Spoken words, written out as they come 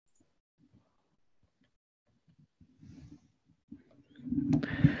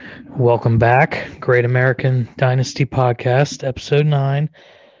Welcome back, Great American Dynasty Podcast, Episode 9.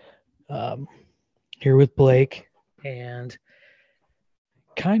 Here with Blake, and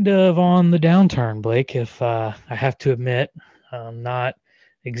kind of on the downturn, Blake, if I have to admit. I'm not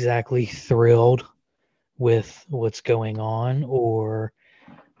exactly thrilled with what's going on or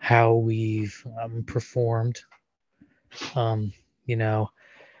how we've performed. You know,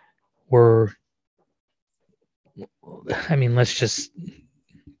 we're, let's just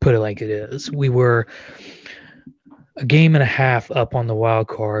put it like it is. We were a game and a half up on the wild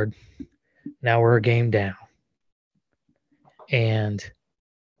card. Now we're a game down. And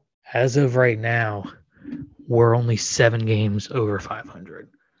as of right now, we're only 7 games over 500.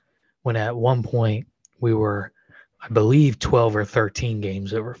 When at one point we were, I believe, 12 or 13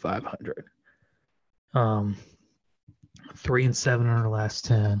 games over 500. 3-7 in our last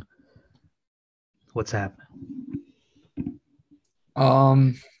 10. What's happening?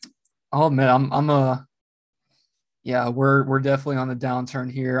 I'll admit we're definitely on the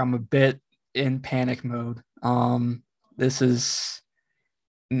downturn here. I'm a bit in panic mode. This is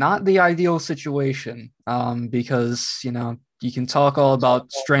not the ideal situation. Because you can talk all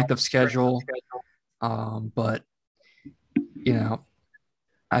about strength of schedule. But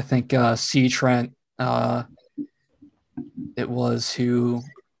I think C Trent it was who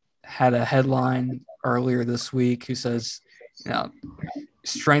had a headline earlier this week who says,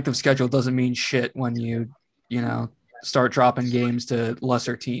 strength of schedule doesn't mean shit when you start dropping games to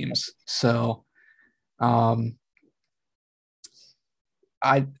lesser teams. So, for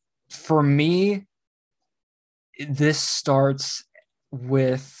me, this starts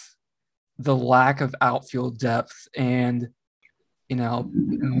with the lack of outfield depth and,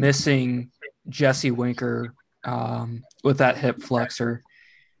 missing Jesse Winker with that hip flexor.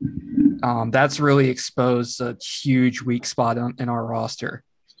 That's really exposed a huge weak spot in our roster.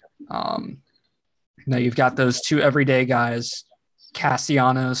 Now you've got those two everyday guys,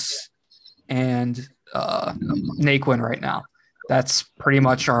 Castellanos and Naquin right now. That's pretty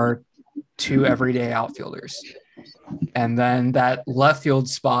much our two everyday outfielders. And then that left field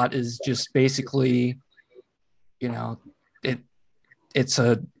spot is just basically, it's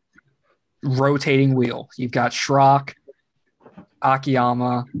a rotating wheel. You've got Schrock,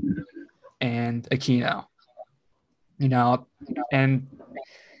 Akiyama, and Aquino. And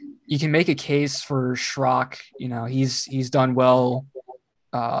you can make a case for Schrock. He's done well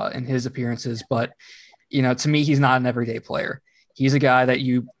in his appearances, but to me, he's not an everyday player. He's a guy that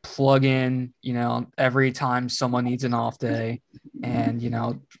you plug in, every time someone needs an off day, and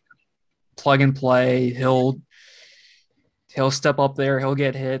plug and play. He'll step up there. He'll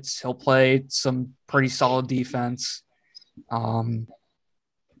get hits. He'll play some pretty solid defense.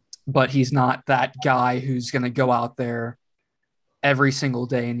 But he's not that guy who's going to go out there every single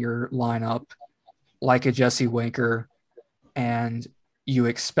day in your lineup like a Jesse Winker, and you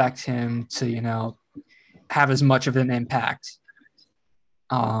expect him to, have as much of an impact.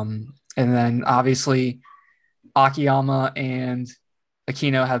 And then obviously Akiyama and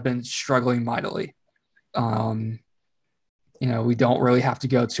Aquino have been struggling mightily. We don't really have to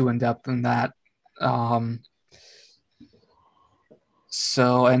go too in depth in that. And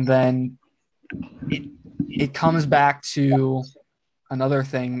then it comes back to another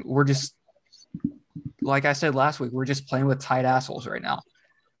thing. We're just, like I said last week, we're just playing with tight assholes right now.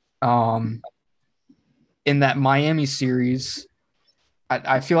 In that Miami series,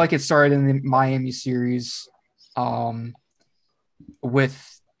 I feel like it started in the Miami series and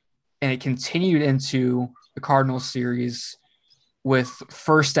it continued into the Cardinals series with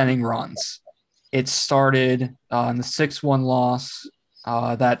first inning runs. It started in the 6-1 loss,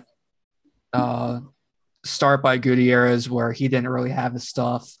 that start by Gutierrez where he didn't really have his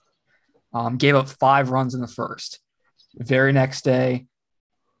stuff, gave up 5 runs in the first. The very next day,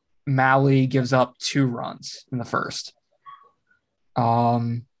 Mahle gives up 2 runs in the first.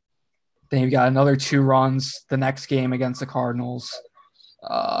 Then you've got another 2 runs the next game against the Cardinals.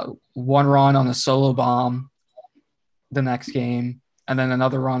 1 run on a solo bomb the next game, and then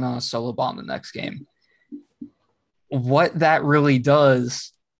another run on a solo bomb the next game. What that really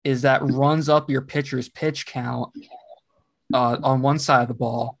does is that runs up your pitcher's pitch count on one side of the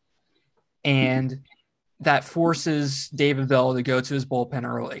ball, and that forces David Bell to go to his bullpen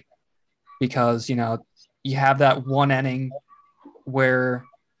early because, you have that 1 inning where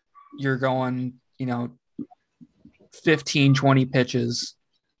you're going, 15, 20 pitches.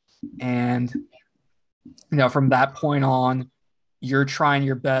 And, from that point on, you're trying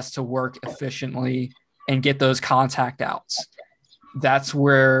your best to work efficiently and get those contact outs. That's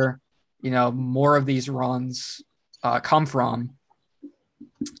where, more of these runs come from.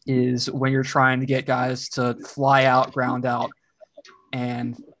 is when you're trying to get guys to fly out, ground out,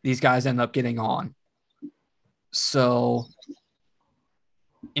 and these guys end up getting on. So,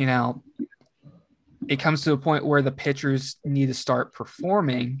 you know, it comes to a point where the pitchers need to start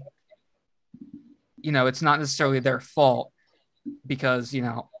performing. You know, it's not necessarily their fault because, you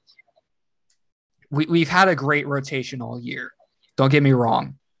know, we've had a great rotation all year. Don't get me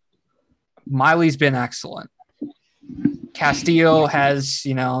wrong. Miley's been excellent. Castillo has,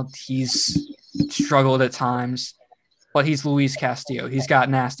 you know, he's struggled at times, but he's Luis Castillo. He's got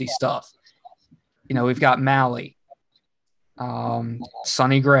nasty stuff. You know, we've got Mahle,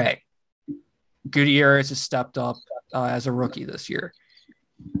 Sonny Gray. Gutierrez has stepped up as a rookie this year.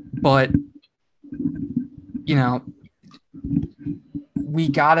 But, you know, we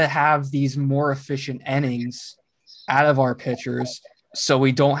got to have these more efficient innings out of our pitchers so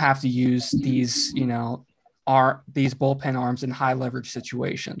we don't have to use these, you know, these bullpen arms in high leverage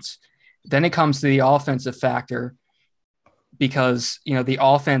situations. Then it comes to the offensive factor because, you know, the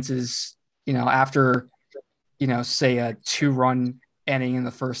offense is, you know, after, you know, say a 2-run inning in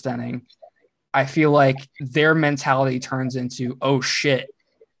the first inning, I feel like their mentality turns into, oh shit,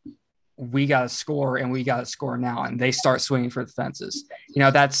 we got to score and we got to score now. And they start swinging for the fences. You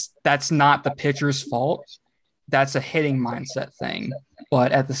know, that's not the pitcher's fault. That's a hitting mindset thing.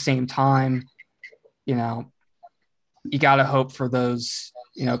 But at the same time, you know, you got to hope for those,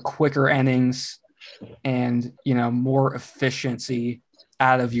 you know, quicker innings and, you know, more efficiency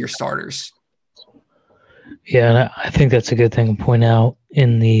out of your starters. Yeah, and I think that's a good thing to point out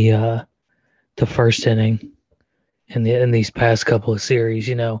in the first inning in these past couple of series,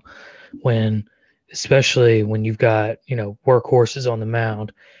 you know, especially when you've got, you know, workhorses on the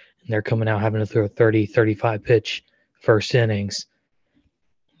mound and they're coming out having to throw 30, 35 pitch first innings,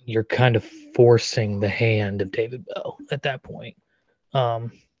 you're kind of forcing the hand of David Bell at that point,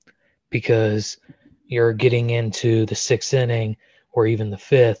 because you're getting into the 6th inning or even the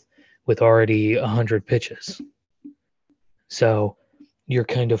 5th with already 100 pitches. So you're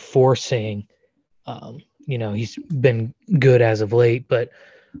kind of forcing, you know, he's been good as of late, but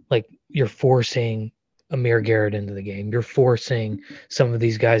like you're forcing Amir Garrett into the game. You're forcing some of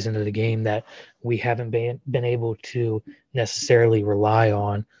these guys into the game that we haven't been able to necessarily rely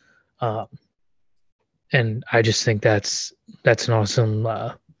on. And I just think that's an awesome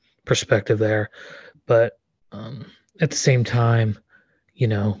perspective there. But at the same time, you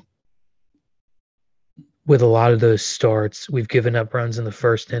know, with a lot of those starts, we've given up runs in the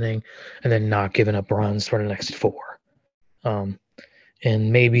first inning and then not given up runs for the next 4.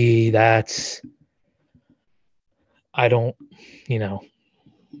 And maybe that's, I don't, you know,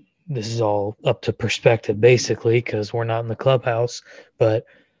 this is all up to perspective basically because we're not in the clubhouse, but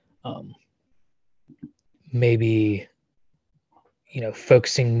maybe, you know,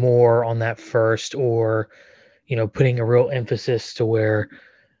 focusing more on that first or, you know, putting a real emphasis to where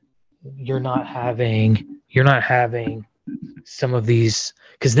you're not having some of these,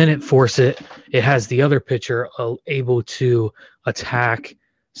 because then it has the other pitcher able to attack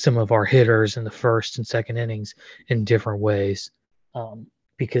some of our hitters in the first and second innings in different ways,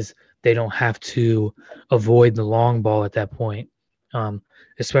 because they don't have to avoid the long ball at that point,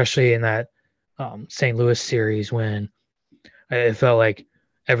 especially in that St. Louis series when it felt like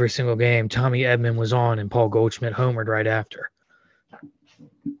every single game Tommy Edman was on and Paul Goldschmidt homered right after.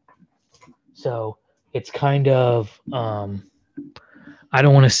 So it's kind of, I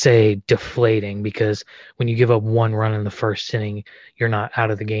don't want to say deflating because when you give up 1 run in the first inning, you're not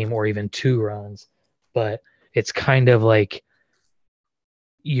out of the game or even 2 runs, but it's kind of like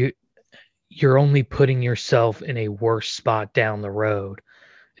you're only putting yourself in a worse spot down the road,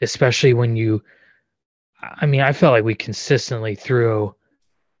 especially when I felt like we consistently threw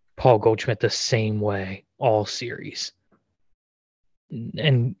Paul Goldschmidt the same way all series.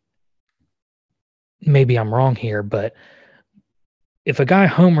 And maybe I'm wrong here, but if a guy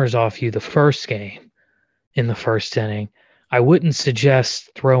homers off you the first game in the first inning, I wouldn't suggest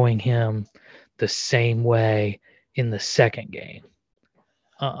throwing him the same way in the second game.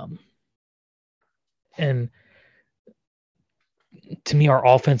 And to me, our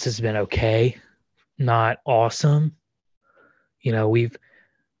offense has been okay, not awesome. You know, we've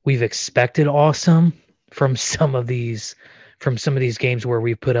expected awesome from some of these games where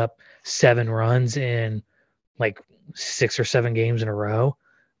we put up 7 runs in like 6 or 7 games in a row.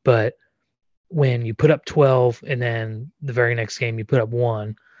 But when you put up 12 and then the very next game you put up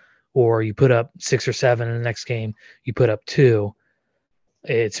 1, or you put up 6 or 7 in the next game you put up 2,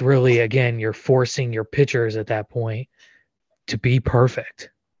 it's really, again, you're forcing your pitchers at that point to be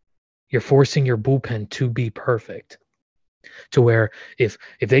perfect. You're forcing your bullpen to be perfect. to where if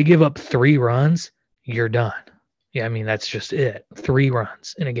they give up 3 runs, you're done. Yeah, I mean, that's just it. 3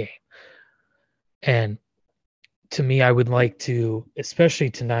 runs in a game. And to me, I would like to, especially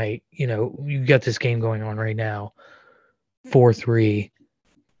tonight, you got this game going on right now, 4-3,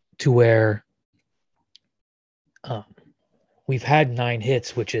 to where we've had 9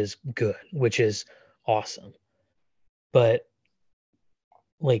 hits, which is good, which is awesome. But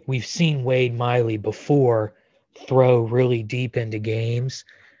like we've seen Wade Miley before throw really deep into games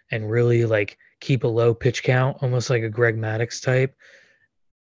and really like keep a low pitch count, almost like a Greg Maddux type.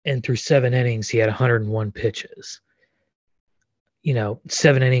 And through 7 innings, he had 101 pitches.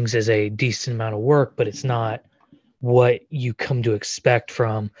 7 innings is a decent amount of work, but it's not what you come to expect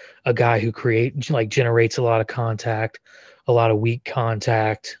from a guy who generates a lot of contact, a lot of weak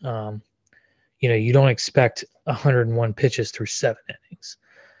contact. You don't expect 101 pitches through 7 innings.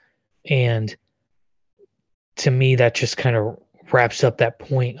 And to me, that just kind of wraps up that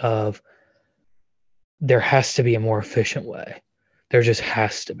point of there has to be a more efficient way. There just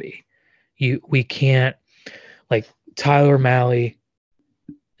has to be. We can't, like Tyler Mahle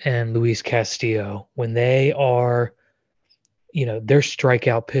and Luis Castillo, when they are, they're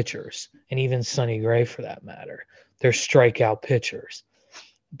strikeout pitchers, and even Sonny Gray for that matter, they're strikeout pitchers.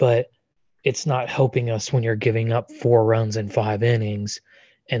 But it's not helping us when you're giving up 4 runs in 5 innings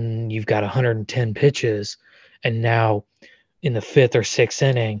and you've got 110 pitches. And now in the 5th or 6th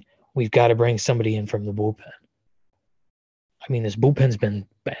inning, we've got to bring somebody in from the bullpen. I mean, this bullpen's been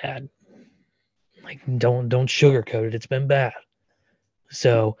bad. Like, don't sugarcoat it. It's been bad.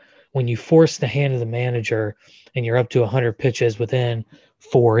 So when you force the hand of the manager and you're up to 100 pitches within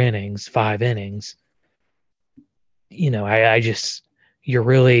 4 innings, 5 innings, you're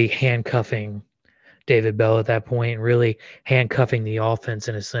really handcuffing David Bell at that point, really handcuffing the offense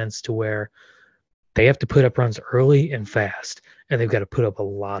in a sense to where they have to put up runs early and fast, and they've got to put up a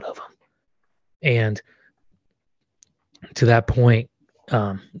lot of them. And to that point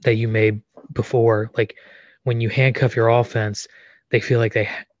that you made before, like when you handcuff your offense, they feel like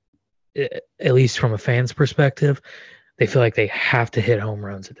at least from a fan's perspective, they feel like they have to hit home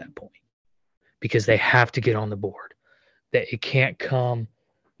runs at that point because they have to get on the board. That it can't come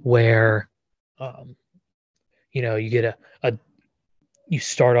where, you get you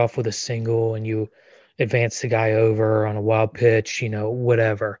start off with a single and you advance the guy over on a wild pitch,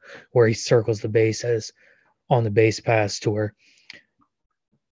 whatever, where he circles the bases on the base pass to where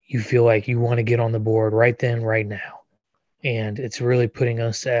you feel like you want to get on the board right then, right now. And it's really putting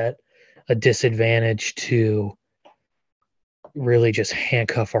us at a disadvantage to really just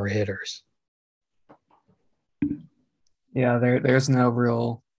handcuff our hitters. Yeah, there's no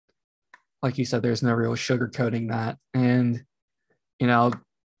real, like you said, there's no real sugarcoating that. And,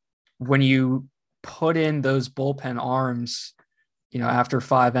 when you put in those bullpen arms, after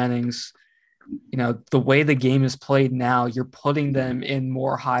 5 innings, the way the game is played now, you're putting them in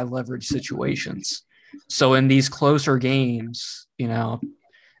more high leverage situations. So in these closer games,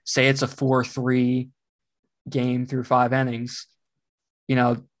 say it's a 4-3 game through 5 innings,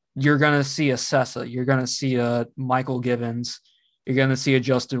 you're going to see a Sessa, you're going to see a Michael Givens, you're going to see a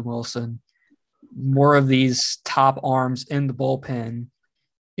Justin Wilson. More of these top arms in the bullpen,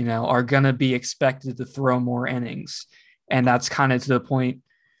 are going to be expected to throw more innings. And that's kind of to the point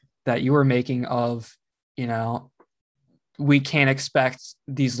that you were making of, we can't expect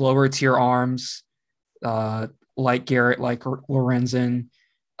these lower tier arms like Garrett, like Lorenzen,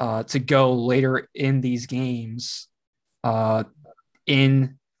 to go later in these games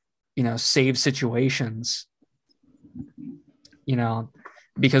in, save situations,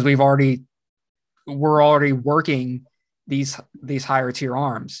 because we're already working these higher tier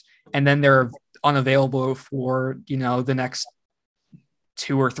arms, and then they're unavailable for, the next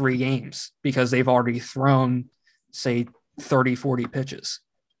 2 or 3 games because they've already thrown, say, 30, 40 pitches.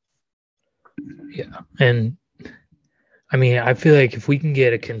 Yeah. And I mean, I feel like if we can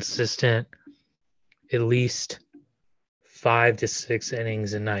get a consistent at least 5 to 6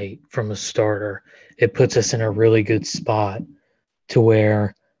 innings a night from a starter, it puts us in a really good spot to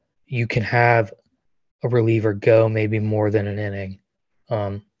where you can have a reliever go maybe more than an inning.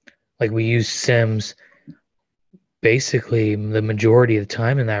 Like we used Sims basically the majority of the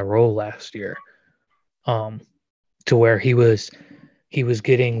time in that role last year, to where he was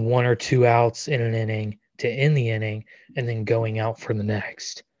getting 1 or 2 outs in an inning to end the inning and then going out for the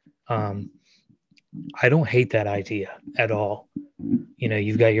next. I don't hate that idea at all.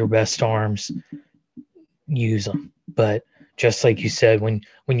 You've got your best arms, use them. But just like you said, when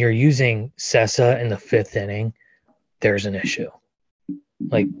you're using Sessa in the 5th inning, there's an issue.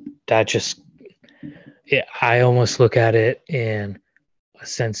 Like that just I almost look at it in a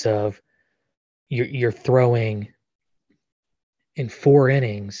sense of you're throwing in 4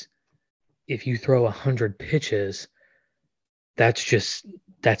 innings. If you throw 100 pitches,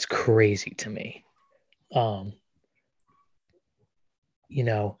 that's crazy to me. Um, you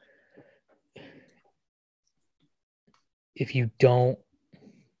know, if you don't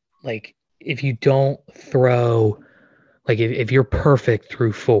throw, like if you're perfect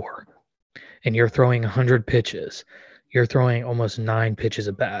through 4 and you're throwing 100 pitches, you're throwing almost 9 pitches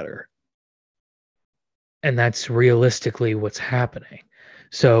a batter. And that's realistically what's happening.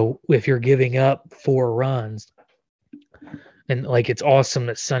 So if you're giving up 4 runs, and like it's awesome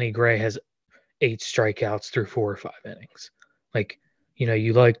that Sonny Gray has 8 strikeouts through 4 or 5 innings. Like,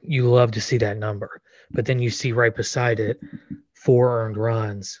 you love to see that number. But then you see right beside it 4 earned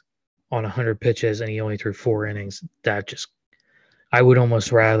runs on 100 pitches and he only threw 4 innings. I would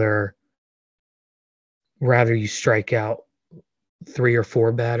almost rather you strike out 3 or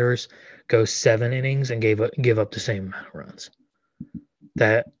 4 batters, go 7 innings and give up the same amount of runs.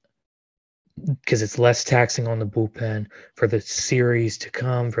 Because it's less taxing on the bullpen for the series to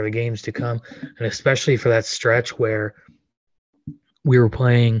come, for the games to come, and especially for that stretch where we were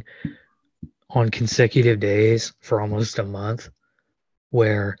playing on consecutive days for almost a month,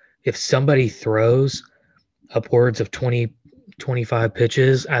 where if somebody throws upwards of 20, 25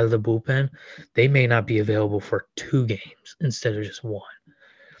 pitches out of the bullpen, they may not be available for 2 games instead of just 1.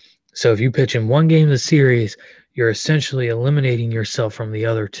 So if you pitch in 1 game of the series, you're essentially eliminating yourself from the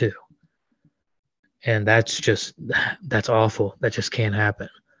other 2. And that's awful. That just can't happen.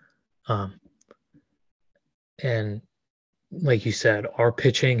 And like you said, our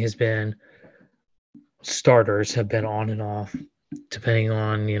pitching starters have been on and off, depending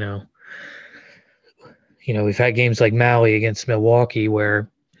on, we've had games like Maui against Milwaukee where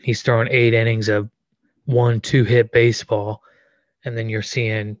he's throwing 8 innings of 1-2 hit baseball. And then you're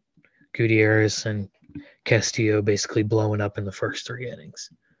seeing Gutierrez and Castillo basically blowing up in the first 3 innings.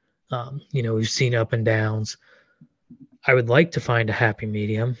 We've seen up and downs. I would like to find a happy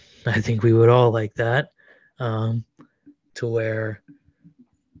medium. I think we would all like that, to where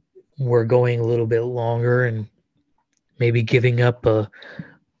we're going a little bit longer and maybe giving up a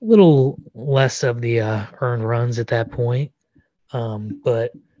little less of the earned runs at that point.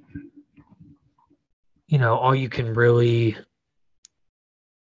 But, all you can really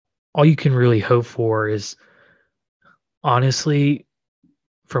hope for is, honestly,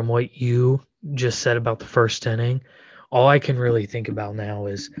 from what you just said about the first inning, all I can really think about now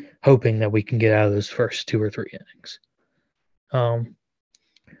is hoping that we can get out of those first 2 or 3 innings.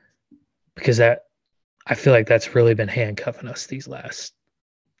 Because I feel like that's really been handcuffing us these last,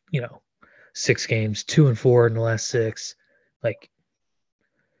 6 games, 2-4 in the last 6, like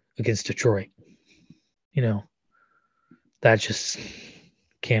against Detroit. That just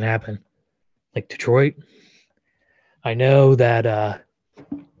can't happen. Like Detroit, I know that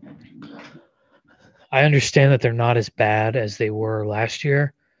I understand that they're not as bad as they were last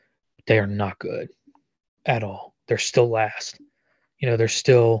year. But they are not good at all. They're still last. They're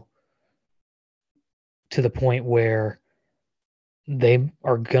still to the point where they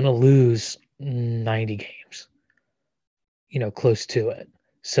are going to lose 90 games, close to it.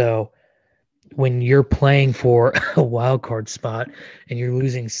 So when you're playing for a wild card spot and you're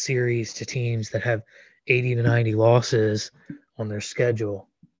losing series to teams that have 80 to 90 losses on their schedule,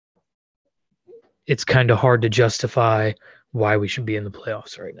 it's kind of hard to justify why we should be in the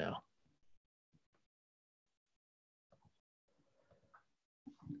playoffs right now.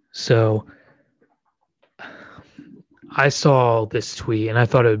 So I saw this tweet and I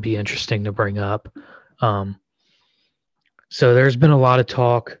thought it would be interesting to bring up. So there's been a lot of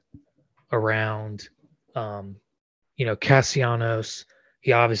talk around, Castellanos.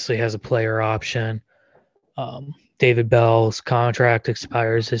 He obviously has a player option. David Bell's contract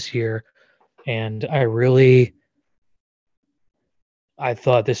expires this year. And I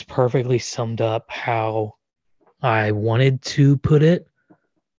thought this perfectly summed up how I wanted to put it,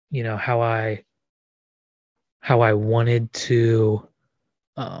 how I wanted to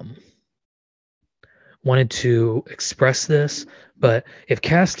express this. But if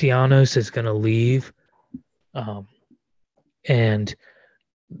Castellanos is going to leave, and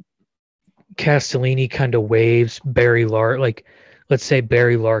Castellini kind of waves Barry Larkin, like let's say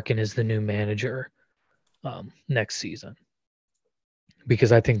Barry Larkin is the new manager next season,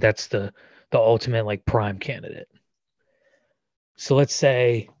 because I think that's the ultimate like prime candidate. So let's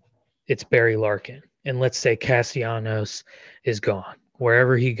say it's Barry Larkin, and let's say Castellanos is gone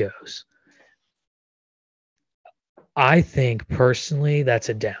wherever he goes. I think personally that's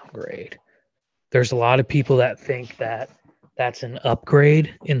a downgrade. there's a lot of people that think that that's an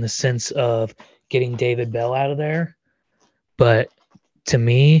upgrade in the sense of getting David Bell out of there. But to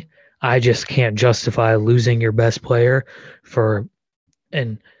me, I just can't justify losing your best player for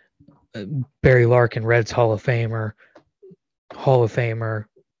and Barry Larkin, Reds Hall of Famer, one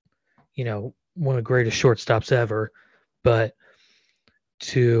of the greatest shortstops ever. But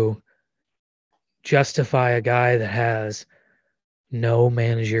to justify a guy that has no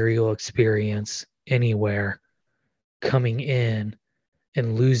managerial experience anywhere coming in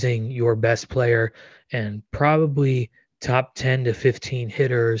and losing your best player and probably top 10 to 15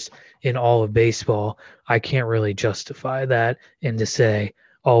 hitters in all of baseball, I can't really justify that and to say,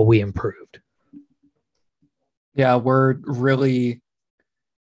 oh, we improved. Yeah, we're really,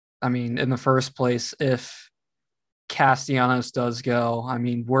 I mean, in the first place, if Castellanos does go, I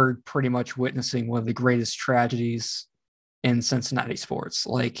mean, we're pretty much witnessing one of the greatest tragedies in Cincinnati sports.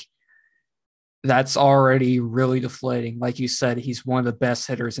 Like, that's already really deflating. Like you said, he's one of the best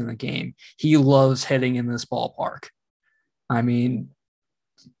hitters in the game. He loves hitting in this ballpark. I mean,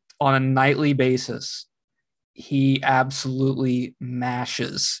 on a nightly basis, he absolutely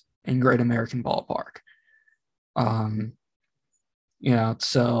mashes in Great American Ballpark. Um,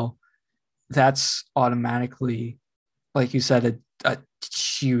 so that's automatically, like you said, a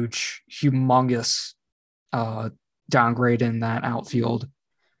huge, humongous downgrade in that outfield.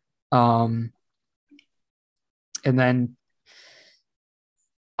 And then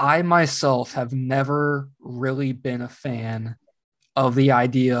I myself have never really been a fan of the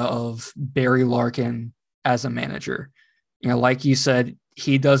idea of Barry Larkin as a manager. Like you said,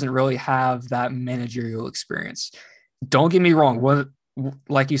 he doesn't really have that managerial experience. Don't get me wrong.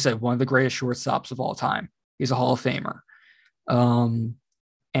 Like you said, one of the greatest shortstops of all time. He's a Hall of Famer. And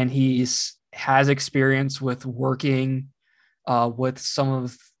has experience with working with some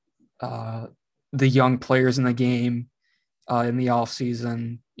of the young players in the game in the off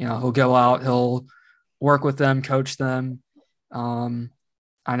season. He'll go out, he'll work with them, coach them.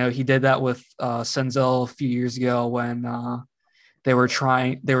 I know he did that with Senzel a few years ago when they were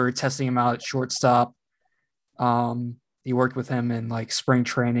testing him out at shortstop. He worked with him in like spring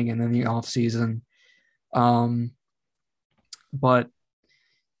training and then the off season. But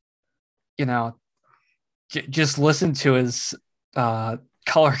just listen to his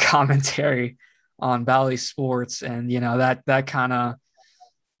color commentary on Bally Sports, and that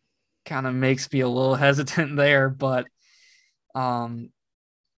kind of makes me a little hesitant there. But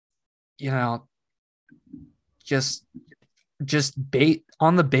just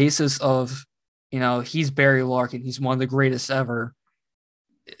on the basis of he's Barry Larkin, he's one of the greatest ever.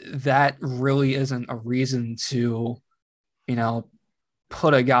 That really isn't a reason to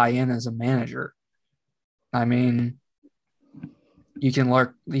put a guy in as a manager. I mean, you can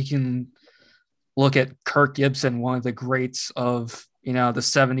look at Kirk Gibson, one of the greats of the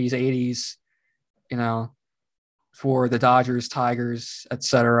 70s, 80s, for the Dodgers, Tigers,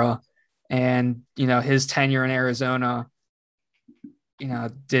 etc. And his tenure in Arizona,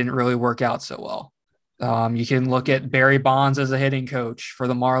 didn't really work out so well. You can look at Barry Bonds as a hitting coach for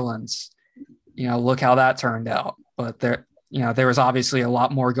the Marlins. Look how that turned out. But there was obviously a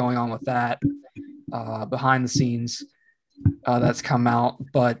lot more going on with that behind the scenes that's come out.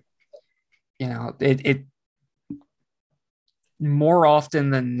 But it more often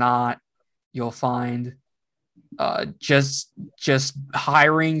than not, you'll find just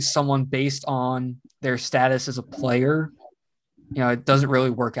hiring someone based on their status as a player, it doesn't really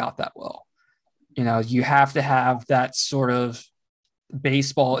work out that well. You have to have that sort of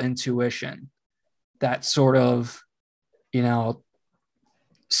baseball intuition, that sort of,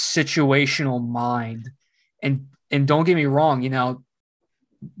 situational mind. And don't get me wrong,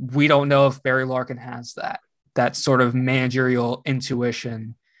 we don't know if Barry Larkin has that sort of managerial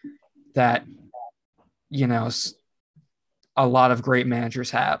intuition that, a lot of great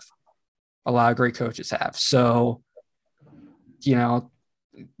managers have, a lot of great coaches have. So,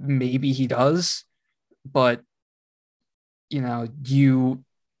 maybe he does, but, you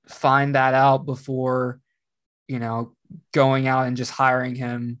find that out before, going out and just hiring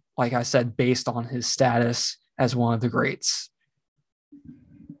him, like I said, based on his status as one of the greats.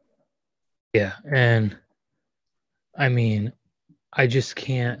 Yeah. And I mean, I just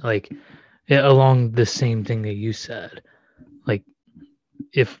can't along the same thing that you said,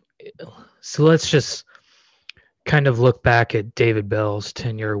 let's just kind of look back at David Bell's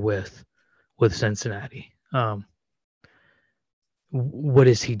tenure with Cincinnati. What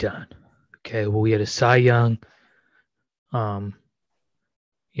has he done? Okay, well, we had a Cy Young.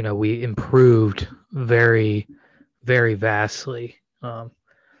 We improved very, very vastly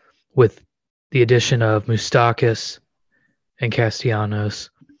with the addition of Moustakis and Castellanos,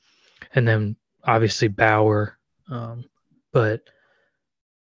 and then obviously Bauer. But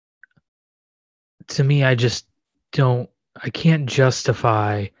to me, I just I can't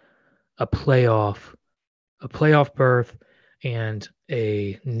justify a playoff berth and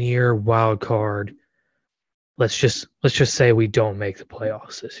a near wild card. Let's just say we don't make the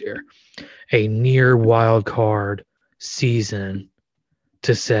playoffs this year. A near wild card season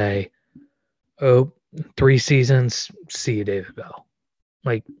to say, oh, 3 seasons, see you, David Bell.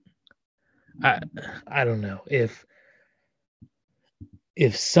 Like, I don't know if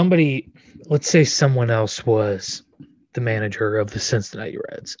somebody, let's say someone else was the manager of the Cincinnati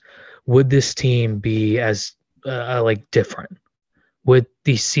Reds, would this team be as different? Would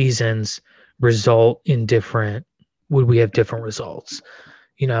these seasons result in different? Would we have different results?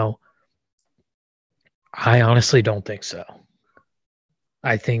 I honestly don't think so.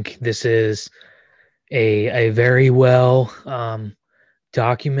 I think this is a very well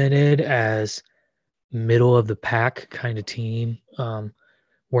documented as middle of the pack kind of team.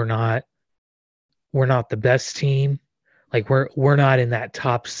 We're not the best team. Like we're not in that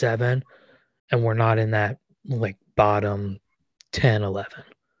top 7, and we're not in that like bottom 10, 11.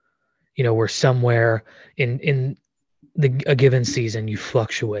 We're somewhere in a given season. You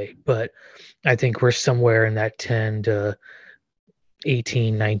fluctuate, but I think we're somewhere in that 10 to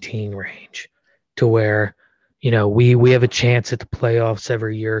 18, 19 range, to where we have a chance at the playoffs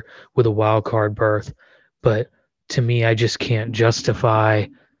every year with a wild card berth. But to me, I just can't justify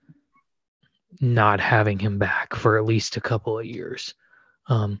not having him back for at least a couple of years.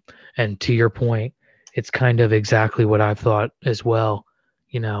 And to your point, it's kind of exactly what I've thought as well.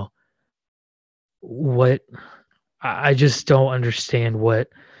 What I just don't understand what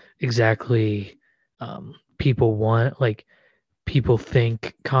exactly people want. Like, people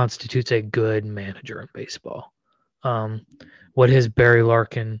think constitutes a good manager in baseball. What has Barry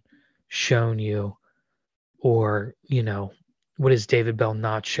Larkin shown you, or what has David Bell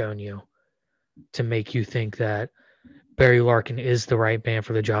not shown you to make you think that Barry Larkin is the right man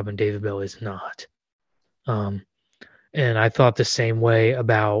for the job and David Bell is not? And I thought the same way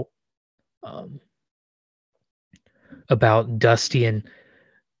about Dusty, and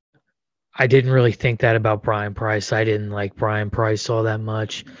I didn't really think that about Brian Price. I didn't like Brian Price all that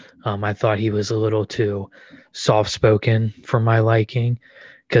much. I thought he was a little too soft-spoken for my liking,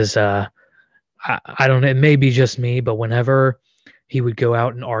 because I don't know, it may be just me, but whenever he would go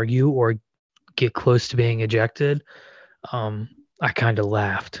out and argue or get close to being ejected, I kind of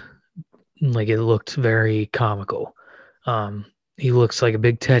laughed. Like, it looked very comical. He looks like a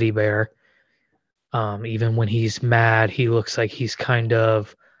big teddy bear. Even when he's mad, he looks like he's kind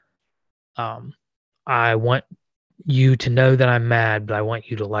of, I want you to know that I'm mad, but I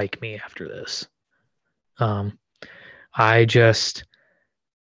want you to like me after this. To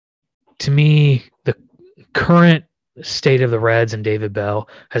me, the current state of the Reds and David Bell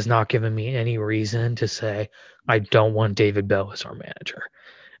has not given me any reason to say I don't want David Bell as our manager.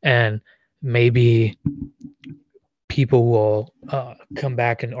 And maybe people will come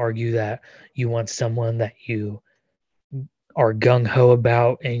back and argue that you want someone that you are gung-ho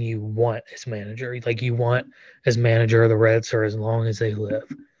about and you want as manager. Like, you want as manager of the Reds for as long as they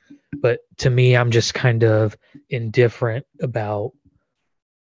live. But to me, I'm just kind of indifferent about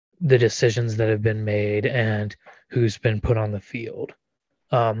the decisions that have been made and who's been put on the field.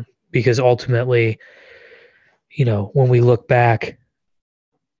 Because ultimately, when we look back,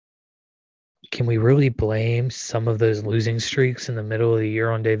 can we really blame some of those losing streaks in the middle of the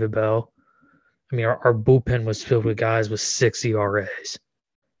year on David Bell? I mean, our bullpen was filled with guys with 6 ERAs.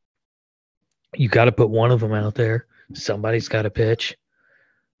 You got to put one of them out there. Somebody's got to pitch.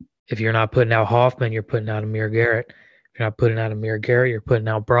 If you're not putting out Hoffman, you're putting out Amir Garrett. If you're not putting out Amir Garrett, you're putting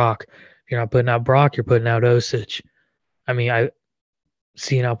out Brock. If you're not putting out Brock, you're putting out Osich. I mean,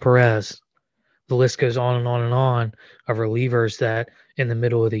 Cionel Perez. The list goes on and on and on of relievers that in the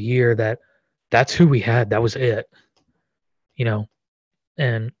middle of the year that's who we had. That was it.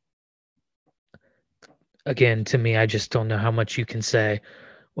 And again, to me, I just don't know how much you can say,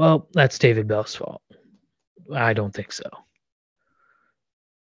 well, that's David Bell's fault. I don't think so.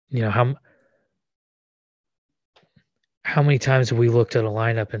 How many times have we looked at a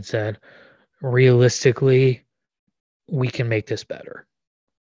lineup and said, realistically, we can make this better?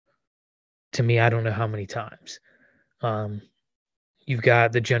 To me, I don't know how many times. You've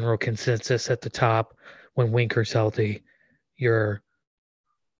got the general consensus at the top when Winker's healthy. You're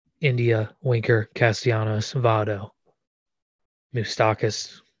India, Winker, Castellanos, Votto,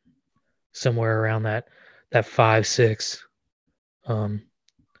 Moustakas, somewhere around that 5-6.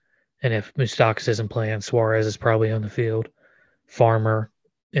 And if Moustakas isn't playing, Suarez is probably on the field. Farmer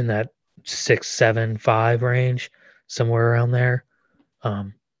in that 6, 7, 5 range, somewhere around there.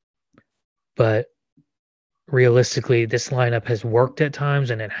 Um, but realistically, this lineup has worked at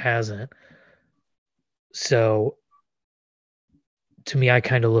times and it hasn't. So to me, I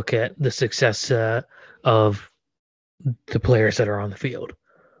kind of look at the success of the players that are on the field,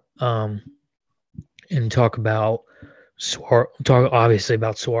 um, and talk about talk obviously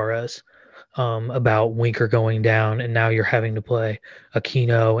about Suarez, about Winker going down, and now you're having to play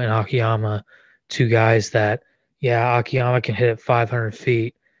Aquino and Akiyama, two guys that, yeah, Akiyama can hit it 500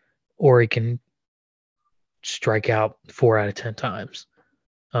 feet, or he can strike out 4 out of 10 times.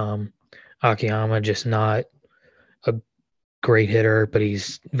 Um, Akiyama just not a great hitter, but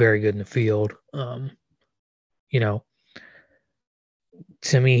he's very good in the field. You know,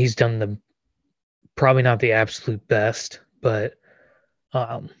 to me, he's done the probably not the absolute best, but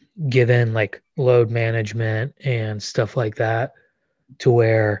um, given like load management and stuff like that, to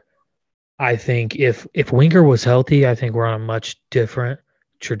where I think if Winker was healthy, I think we're on a much different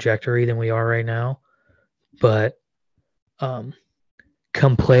trajectory than we are right now. But um,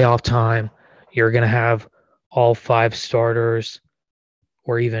 come playoff time, you're going to have all 5 starters,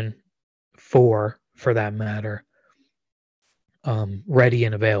 or even 4 for that matter, ready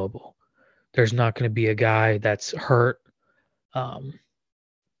and available. There's not going to be a guy that's hurt um,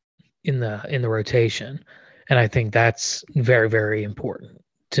 in the rotation, and I think that's very, very important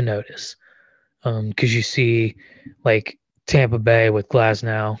to notice, because you see like Tampa Bay with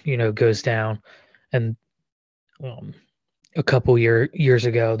Glasnow, goes down, and um, a couple years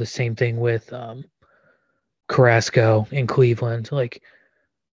ago, the same thing with Carrasco in Cleveland. Like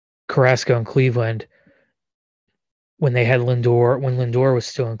Carrasco in Cleveland, when they had Lindor, when Lindor was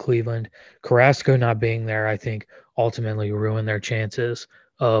still in Cleveland, Carrasco not being there, I think ultimately ruined their chances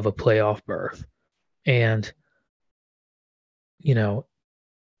of a playoff berth. And, you know,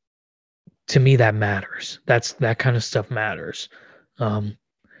 to me, that matters. That kind of stuff matters. And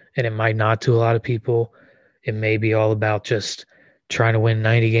it might not to a lot of people. It may be all about just trying to win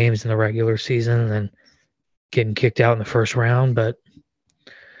 90 games in the regular season and then getting kicked out in the first round. But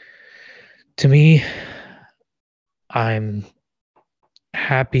to me, I'm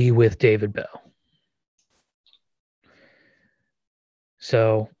happy with David Bell.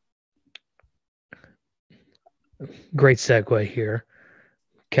 So, great segue here.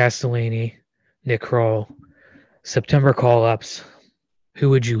 Castellini, Nick Kroll, September call-ups. Who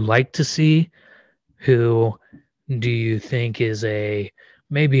would you like to see? Who do you think is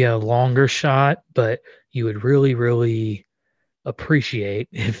maybe a longer shot, but you would really, really appreciate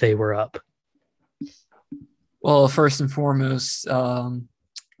if they were up? Well, first and foremost,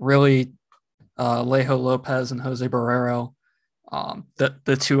 really, Alejo Lopez and Jose Barrero,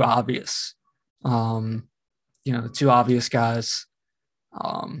 the two obvious, the two obvious guys.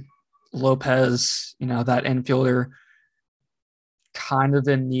 Lopez, that infielder, kind of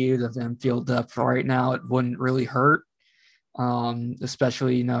in need of infield depth right now. It wouldn't really hurt,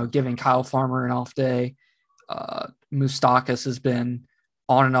 especially, giving Kyle Farmer an off day. Moustakas has been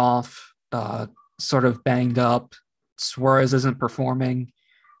on and off, sort of banged up. Suarez isn't performing.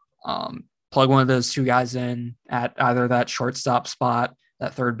 Plug one of those two guys in at either that shortstop spot,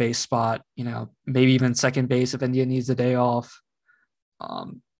 that third base spot, maybe even second base if India needs a day off.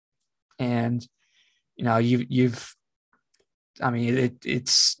 And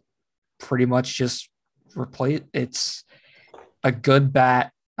it's pretty much just replace. It's a good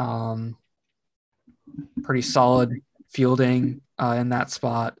bat, pretty solid fielding in that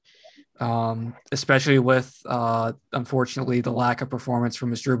spot, especially with unfortunately the lack of performance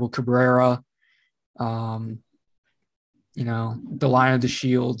from Asdrubal Cabrera. The line of the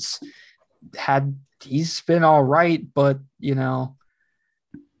Shields he's been all right, but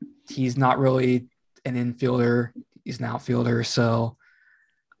he's not really an infielder. He's an outfielder. So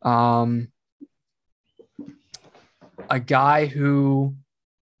a guy who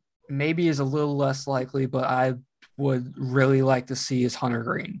maybe is a little less likely, but I would really like to see is Hunter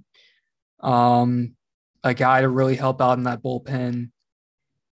Greene. A guy to really help out in that bullpen.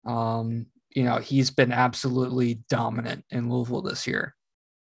 He's been absolutely dominant in Louisville this year.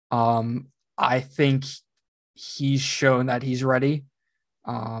 I think he's shown that he's ready.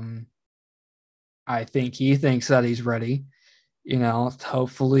 I think he thinks that he's ready.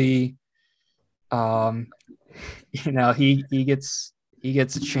 Hopefully, he gets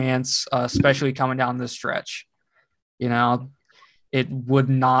a chance, especially coming down this stretch. It would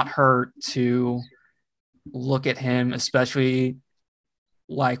not hurt to look at him, especially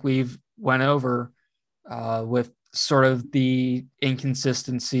like we've went over with sort of the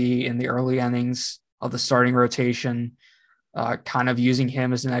inconsistency in the early innings of the starting rotation, kind of using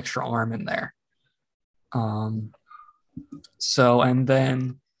him as an extra arm in there. And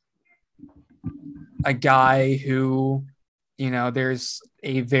then a guy who, there's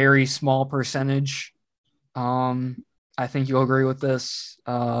a very small percentage. I think you'll agree with this.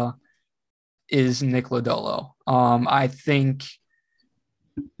 Is Nick Lodolo. I think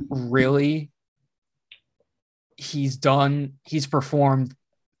really he's performed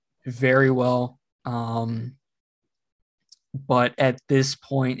very well. But at this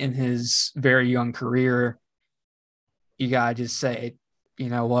point in his very young career, you gotta just say, you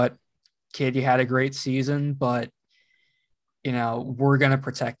know what, kid, you had a great season, but we're gonna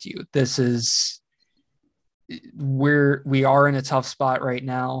protect you. We are in a tough spot right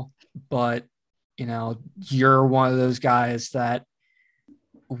now, but you're one of those guys that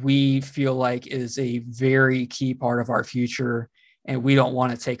we feel like is a very key part of our future, and we don't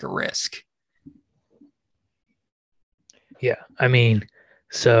want to take a risk. Yeah, I mean,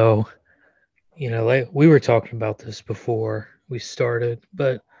 so, like we were talking about this before we started,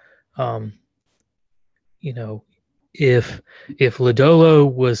 but, if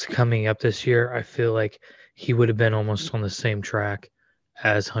Lodolo was coming up this year, I feel like he would have been almost on the same track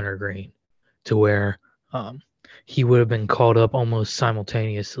as Hunter Greene, to where he would have been called up almost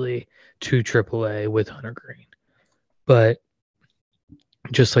simultaneously to AAA with Hunter Greene. But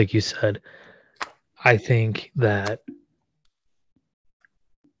just like you said, I think that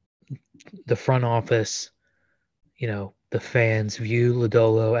the front office, the fans view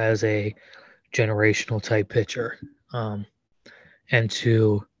Lodolo as a generational type pitcher. And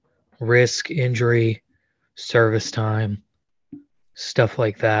to risk injury, service time, stuff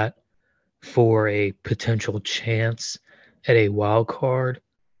like that for a potential chance at a wild card,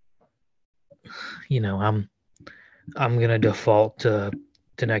 I'm gonna default to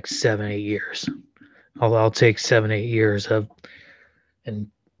the next 7-8 years. I'll take 7-8 years of and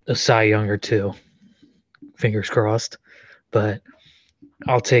a Cy Young or two, fingers crossed, but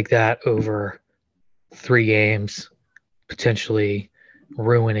I'll take that over 3 games, potentially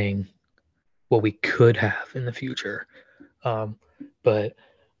ruining what we could have in the future.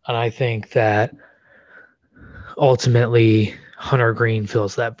 And I think that ultimately Hunter Greene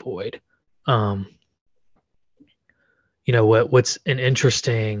fills that void. What's an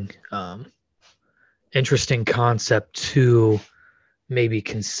interesting concept to maybe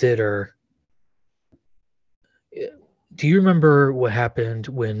consider. Do you remember what happened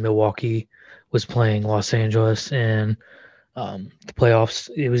when Milwaukee was playing Los Angeles in the playoffs?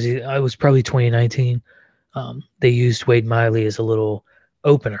 It was probably 2019. They used Wade Miley as a little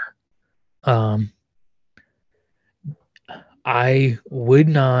opener. I would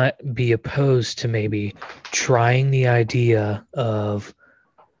not be opposed to maybe trying the idea of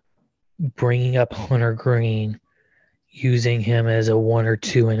bringing up Hunter Greene, using him as a 1 or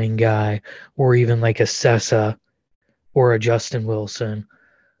 2 inning guy, or even like a Sessa or a Justin Wilson.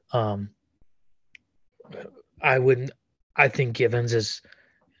 I think Givens is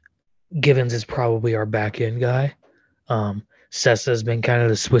probably our back end guy. Sessa has been kind of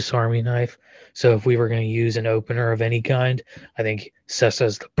the Swiss Army knife. So if we were going to use an opener of any kind, I think Sessa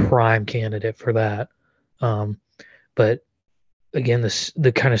is the prime candidate for that. But again,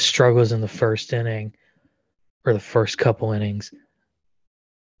 the kind of struggles in the first inning or the first couple innings,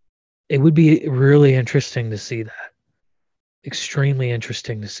 it would be really interesting to see that. Extremely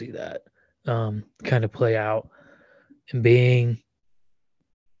interesting to see that kind of play out. And being,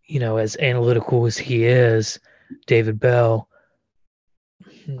 as analytical as he is, David Bell,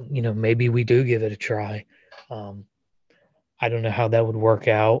 maybe we do give it a try. I don't know how that would work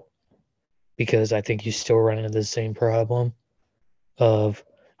out, because I think you still run into the same problem of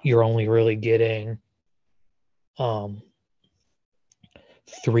you're only really getting 3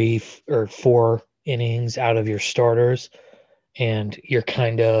 or 4 innings out of your starters, and you're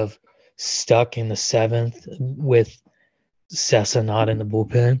kind of stuck in the 7th with Sessa not in the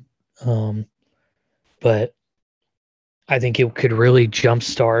bullpen. But I think it could really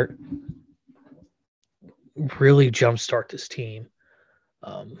jumpstart this team.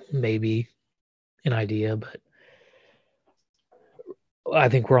 Maybe an idea, but I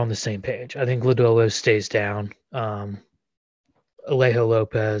think we're on the same page. I think Lodolo stays down. Alejo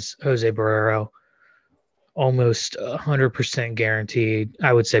Lopez, Jose Barrero, almost 100% guaranteed.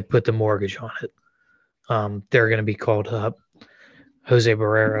 I would say put the mortgage on it. They're going to be called up. Jose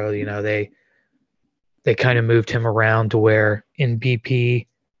Barrero, they kind of moved him around to where in BP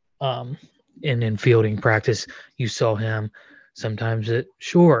and in fielding practice, you saw him sometimes at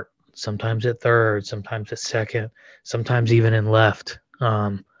short, sometimes at third, sometimes at second, sometimes even in left.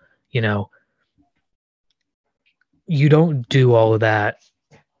 You know, you don't do all of that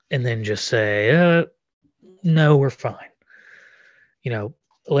and then just say, no, we're fine. You know,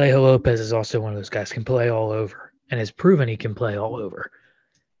 Alejo Lopez is also one of those guys can play all over and has proven he can play all over.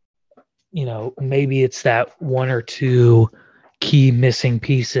 You know, maybe it's that one or two key missing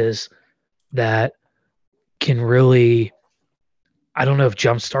pieces that can really, I don't know if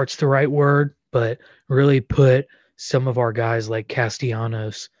jumpstart's the right word, but really put some of our guys like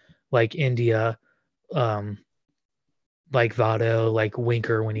Castellanos, like India, like Votto, like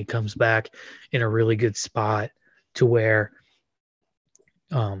Winker when he comes back in a really good spot to where,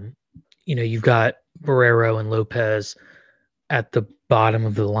 you know, you've got Barrero and Lopez at the bottom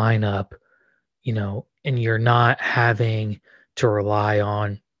of the lineup, you know, and you're not having to rely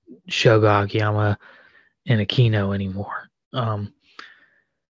on Shogo Akiyama and Aquino anymore.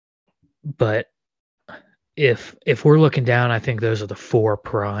 But if we're looking down, I think those are the four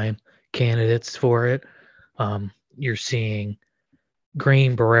prime candidates for it. You're seeing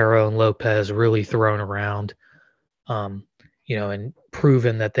Green, Barrero, and Lopez really thrown around, you know, and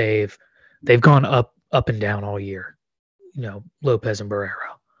proven that they've gone up and down all year. You know, Lopez and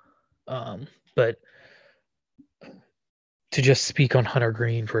Barrero. But to just speak on Hunter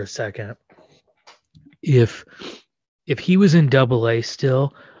Green for a second, if he was in Double-A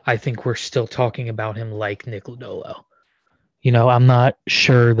still, I think we're still talking about him like Nick Lodolo. You know, I'm not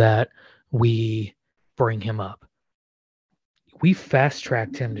sure that we bring him up. We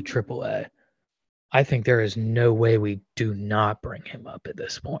fast-tracked him to Triple-A. I think there is no way we do not bring him up at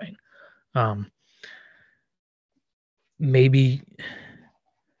this point. Maybe,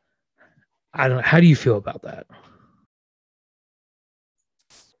 I don't know. How do you feel about that?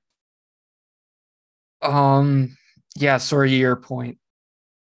 Yeah, sort of your point.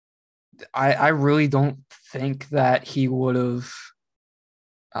 I really don't think that he would have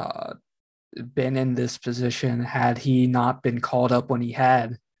been in this position had he not been called up when he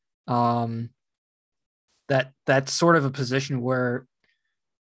had. That's sort of a position where,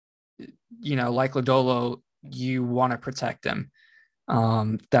 you know, like Lodolo, you want to protect him.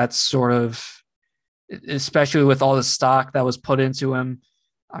 That's sort of, especially with all the stock that was put into him.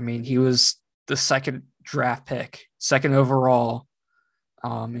 I mean, he was the second draft pick, second overall,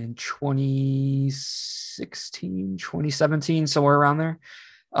 in 2016, 2017, somewhere around there.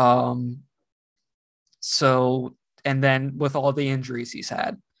 So, and then with all the injuries he's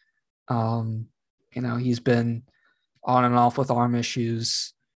had, you know, he's been on and off with arm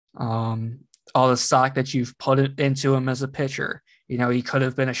issues. All the stock that you've put into him as a pitcher, you know, he could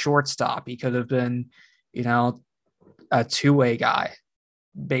have been a shortstop. He could have been, you know, a two-way guy.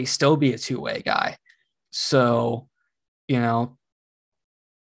 May still be a two-way guy. So, you know,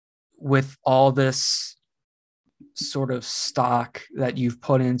 with all this sort of stock that you've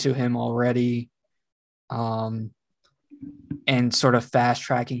put into him already, and sort of fast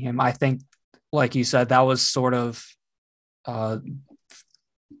tracking him, I think, like you said, that was sort of the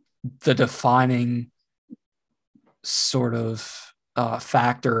defining sort of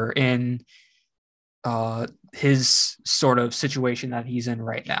factor in his sort of situation that he's in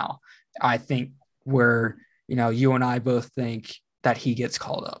right now. I think where, you know, you and I both think that he gets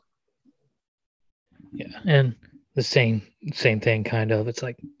called up. Yeah, and the same thing kind of. It's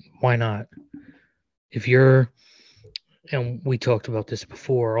like, why not? If you're, and we talked about this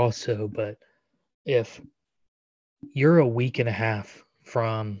before also, but if you're a week and a half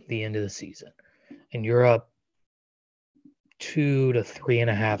from the end of the season and you're up 2 to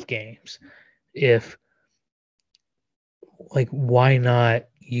 3.5 games, if, like, why not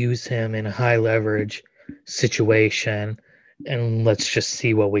use him in a high leverage situation and let's just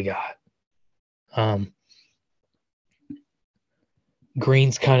see what we got.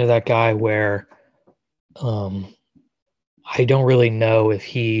 Green's kind of that guy where I don't really know if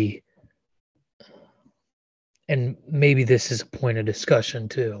he, and maybe this is a point of discussion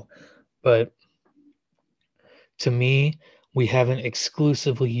too, but to me, we haven't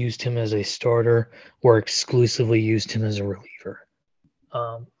exclusively used him as a starter or exclusively used him as a reliever.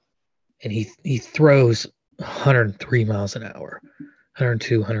 And he throws 103 miles an hour,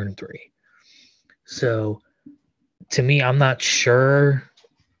 102, 103. So to me, I'm not sure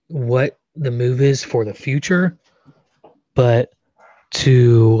what the move is for the future, but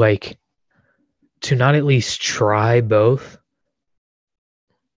to not at least try both,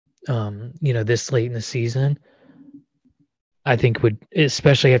 you know, this late in the season, I think would,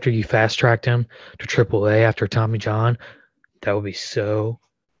 especially after you fast tracked him to AAA after Tommy John, that would be so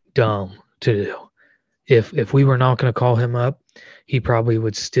dumb to do. If we were not going to call him up, he probably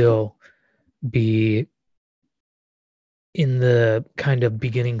would still be in the kind of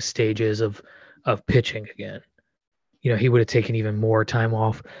beginning stages of pitching again. He would have taken even more time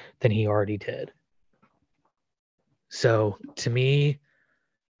off than he already did. So to me,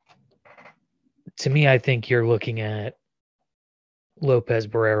 I think you're looking at Lopez,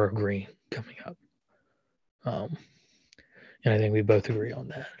 Barrero, Green coming up. And I think we both agree on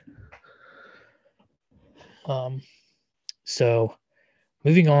that. So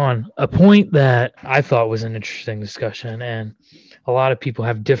moving on, a point that I thought was an interesting discussion and a lot of people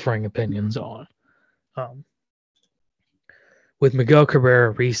have differing opinions on. With Miguel Cabrera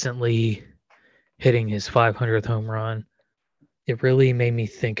recently hitting his 500th home run, it really made me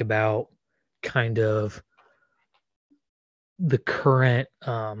think about kind of the current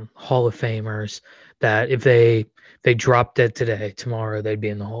Hall of Famers that if they dropped dead today, tomorrow they'd be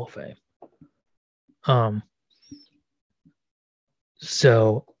in the Hall of Fame.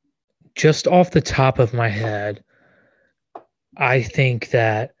 So just off the top of my head, I think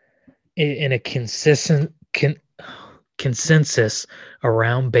that in a consistent consensus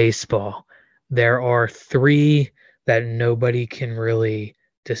around baseball, there are three that nobody can really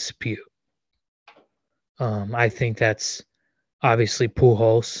dispute. I think that's obviously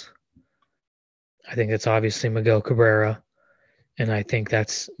Pujols. I think that's obviously Miguel Cabrera. And I think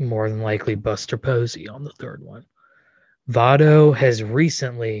that's more than likely Buster Posey on the third one. Votto has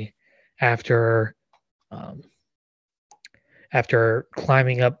recently, after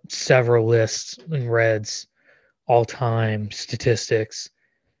climbing up several lists in Reds all-time statistics,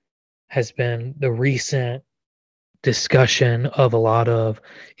 has been the recent discussion of a lot of,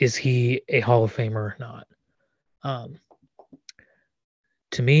 is he a Hall of Famer or not?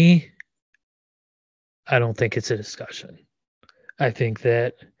 To me, I don't think it's a discussion. I think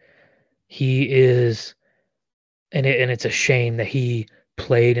that he is, and it's a shame that he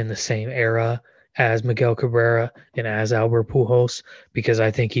played in the same era as Miguel Cabrera and as Albert Pujols, because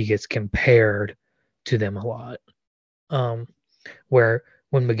I think he gets compared to them a lot. Where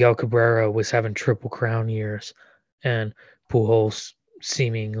when Miguel Cabrera was having Triple Crown years and Pujols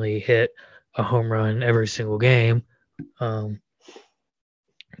seemingly hit a home run every single game,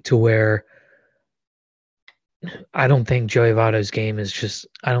 to where I don't think Joey Votto's game is just,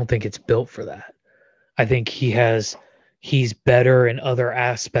 I don't think it's built for that. I think he's better in other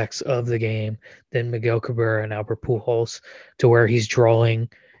aspects of the game than Miguel Cabrera and Albert Pujols, to where he's drawing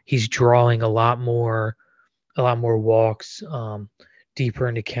a lot more walks, deeper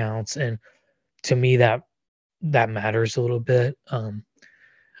into counts, and to me that matters a little bit.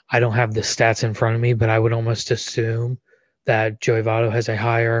 I don't have the stats in front of me, but I would almost assume that Joey Votto has a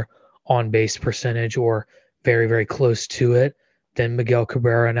higher on-base percentage or very, very close to it than Miguel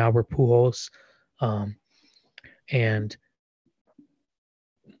Cabrera and Albert Pujols. And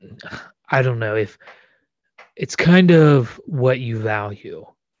I don't know if it's kind of what you value.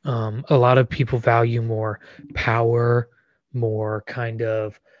 A lot of people value more power, more kind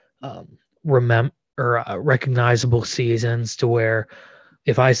of recognizable seasons, to where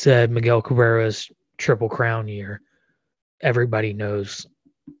if I said Miguel Cabrera's Triple Crown year, everybody knows,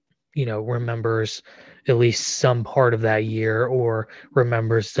 remembers at least some part of that year or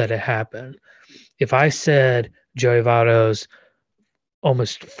remembers that it happened. If I said Joey Votto's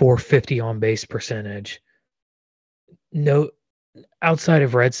almost 450 on base percentage, no, outside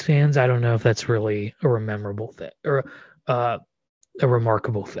of Reds fans, I don't know if that's really a memorable thing or a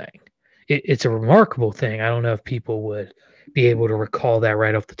remarkable thing. It's a remarkable thing. I don't know if people would be able to recall that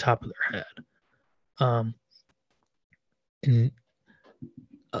right off the top of their head.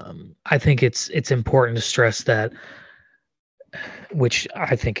 I think it's important to stress that, which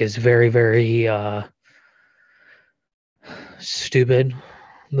I think is very, very stupid,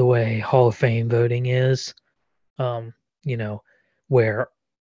 the way Hall of Fame voting is, where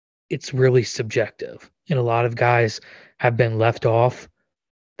it's really subjective. And a lot of guys have been left off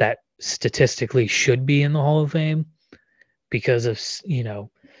that statistically should be in the Hall of Fame because of,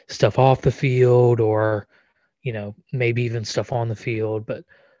 stuff off the field or, maybe even stuff on the field. But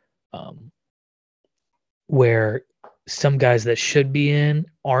where some guys that should be in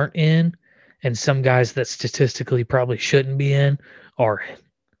aren't in, and some guys that statistically probably shouldn't be in are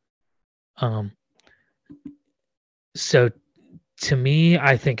in. So to me,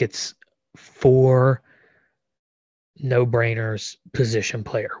 I think it's 4 no-brainers position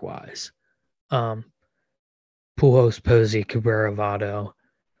player-wise. Pujols, Posey, Cabrera, Votto.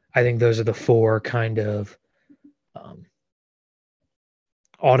 I think those are the 4 kind of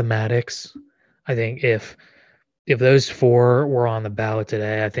automatics. I think if those 4 were on the ballot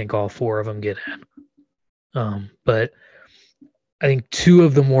today, I think all 4 of them get in. But I think two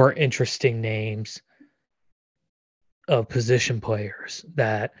of the more interesting names of position players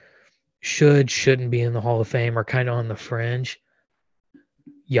that shouldn't be in the Hall of Fame are kind of on the fringe.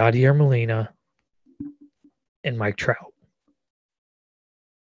 Yadier Molina and Mike Trout.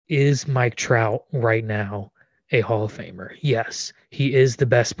 Is Mike Trout right now a Hall of Famer? Yes, he is the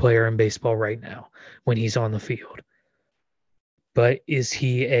best player in baseball right now when he's on the field. But is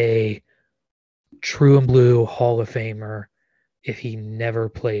he a true and blue Hall of Famer if he never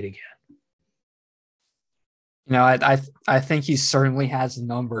played again? I think he certainly has the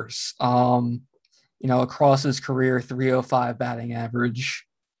numbers. Across his career, 305 batting average,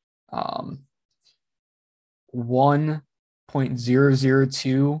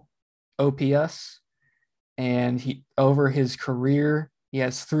 1.002 OPS, and he over his career he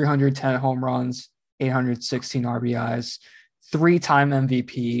has 310 home runs, 816 RBIs, 3-time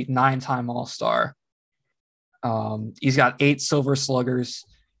MVP, 9-time All-Star. He's got 8 Silver Sluggers,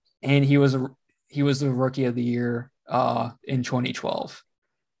 and he was the Rookie of the Year in 2012.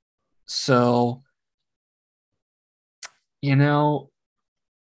 So,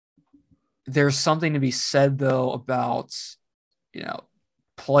 there's something to be said though about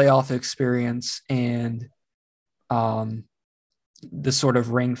playoff experience and the sort of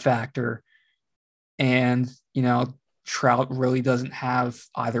ring factor. And Trout really doesn't have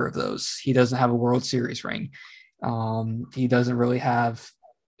either of those. He doesn't have a World Series ring. He doesn't really have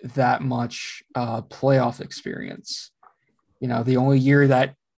that much playoff experience. The only year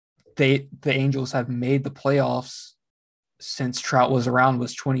that the Angels have made the playoffs since Trout was around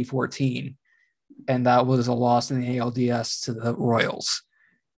was 2014, and that was a loss in the ALDS to the Royals.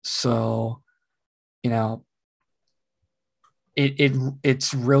 So,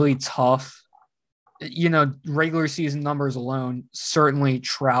 it's really tough. Regular season numbers alone, certainly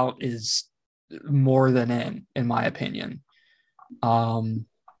Trout is more than in my opinion.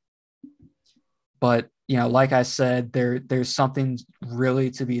 But like I said, there's something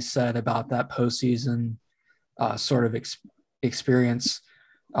really to be said about that postseason sort of experience,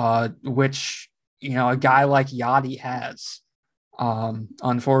 which a guy like Yadi has.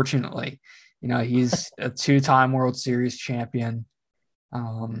 Unfortunately, he's a 2-time World Series champion,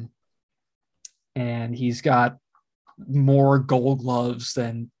 and he's got more Gold Gloves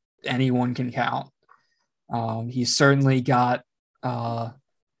than anyone can count. He's certainly got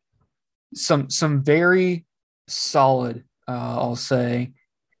some very solid, I'll say,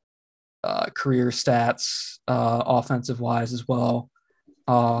 career stats, offensive wise as well.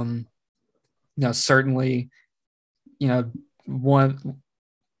 Certainly,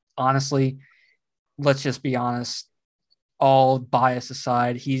 honestly, let's just be honest, all bias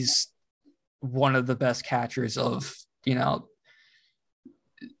aside, he's one of the best catchers of the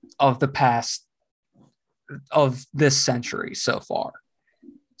past of this century so far.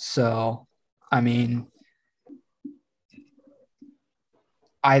 So, I mean,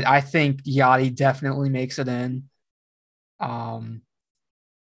 I think Yadi definitely makes it in.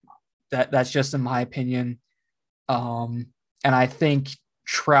 That's just in my opinion. And I think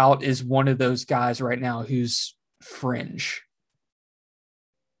Trout is one of those guys right now who's fringe.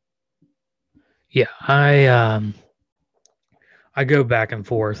 Yeah, I go back and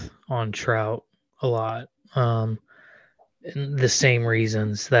forth on Trout a lot. And the same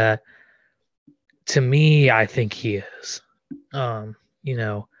reasons that, to me, I think he is. To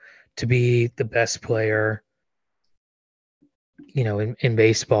be the best player, in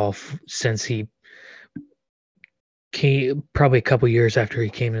baseball since he came, probably a couple years after he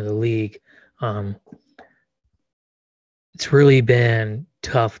came to the league. It's really been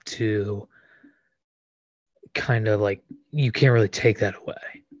tough to kind of like, you can't really take that away.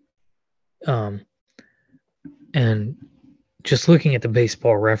 And just looking at the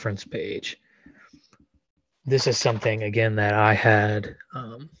baseball reference page, this is something again that I had,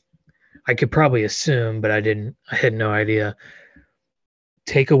 I could probably assume, but I had no idea.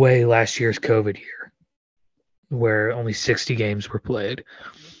 Take away last year's COVID year, where only 60 games were played.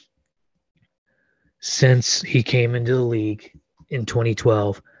 Since he came into the league in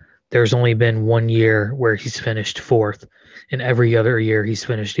 2012, there's only been 1 year where he's finished 4th, and every other year he's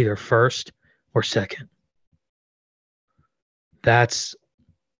finished either 1st or 2nd. That's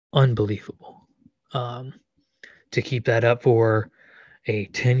unbelievable. To keep that up for a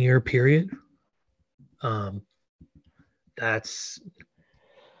 10-year period, that's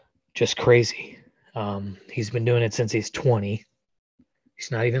just crazy. He's been doing it since he's 20.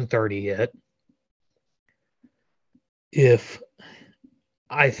 He's not even 30 yet.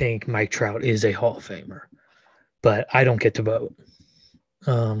 I think Mike Trout is a Hall of Famer, but I don't get to vote.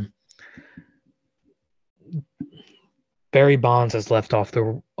 Barry Bonds is left off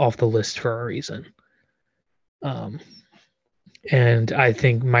the list for a reason. And I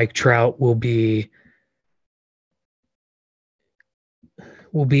think Mike Trout will be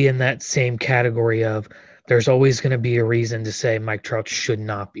in that same category of there's always going to be a reason to say Mike Trout should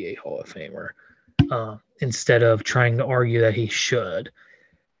not be a Hall of Famer, instead of trying to argue that he should.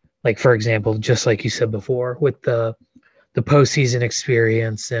 Like, for example, just like you said before, with the postseason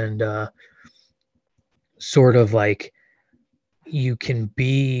experience and sort of like you can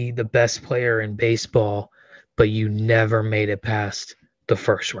be the best player in baseball, but you never made it past the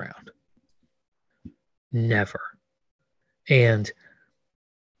first round. Never. And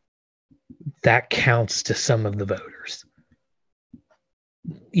that counts to some of the voters.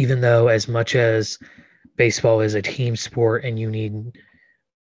 Even though, as much as baseball is a team sport and you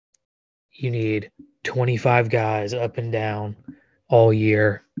need 25 guys up and down all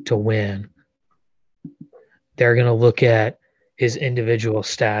year to win, they're going to look at his individual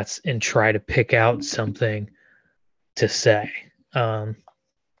stats and try to pick out something to say. A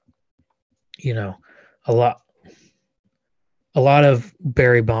lot of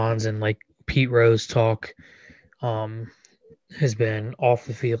Barry Bonds and like Pete Rose talk has been off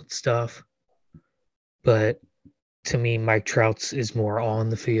the field stuff, but to me, Mike Trout's is more on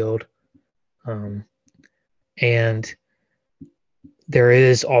the field. And there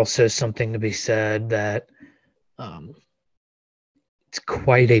is also something to be said that it's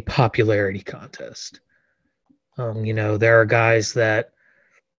quite a popularity contest. There are guys that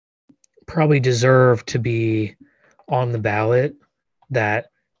probably deserve to be on the ballot that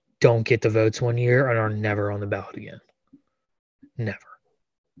don't get the votes one year and are never on the ballot again.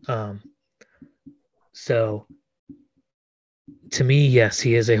 Never. So to me, yes,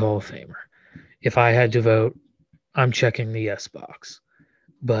 he is a Hall of Famer. If I had to vote, I'm checking the yes box.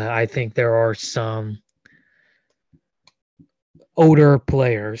 But I think there are some older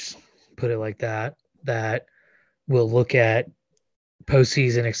players, put it like that will look at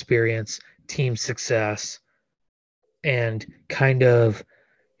postseason experience, team success, and kind of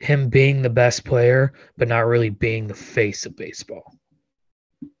him being the best player, but not really being the face of baseball,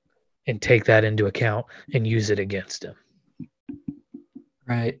 and take that into account and use it against him.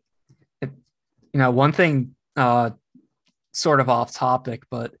 Right. One thing, sort of off topic,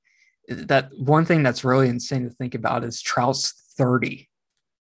 but that one thing that's really insane to think about is Trout's 30.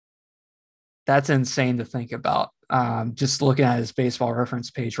 That's insane to think about. Just looking at his baseball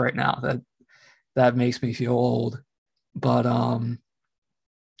reference page right now, that makes me feel old. But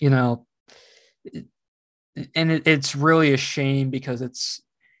it's really a shame because it's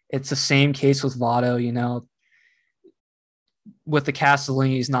the same case with Votto. With the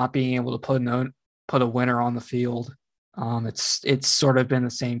Castellinis not being able to put a winner on the field. It's sort of been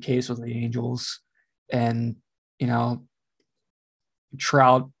the same case with the Angels, and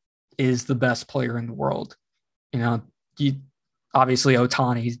Trout is the best player in the world. Obviously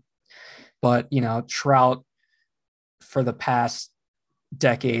Ohtani, but Trout for the past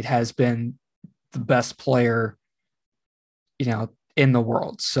decade has been the best player, in the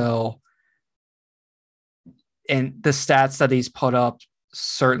world. So, and the stats that he's put up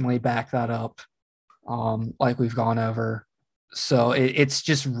certainly back that up, like we've gone over. So it's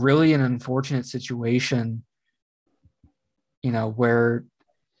just really an unfortunate situation, where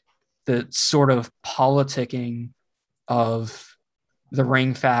the sort of politicking of the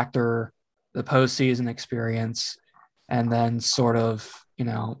ring factor, the postseason experience, and then sort of,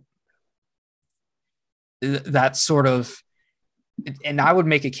 that sort of, and I would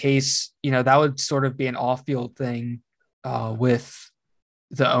make a case, that would sort of be an off-field thing with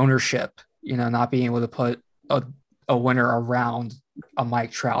the ownership, not being able to put a winner around a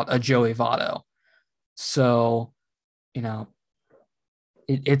Mike Trout, a Joey Votto. So,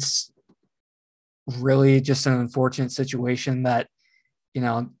 it's really just an unfortunate situation that,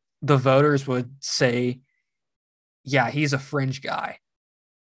 the voters would say, yeah, he's a fringe guy.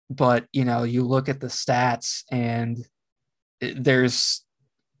 But, you look at the stats and there's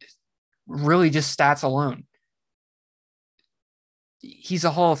really just stats alone. He's a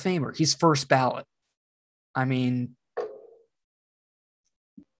Hall of Famer. He's first ballot. I mean,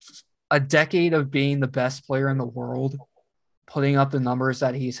 a decade of being the best player in the world, putting up the numbers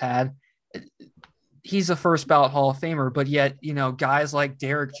that he's had, he's a first ballot Hall of Famer. But yet, guys like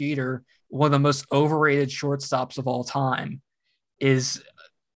Derek Jeter, one of the most overrated shortstops of all time, is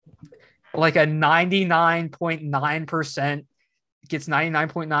like a 99.9%, gets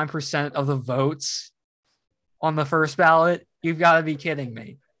 99.9% of the votes on the first ballot. You've got to be kidding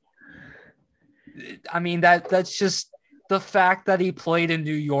me. I mean, that's just the fact that he played in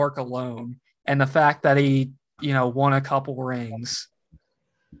New York alone, and the fact that he won a couple rings.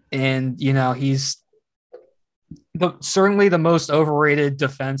 And, he's certainly the most overrated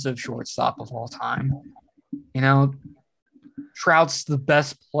defensive shortstop of all time. Trout's the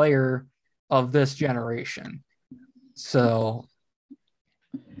best player of this generation. So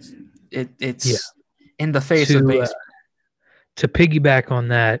it's in the face of baseball. To piggyback on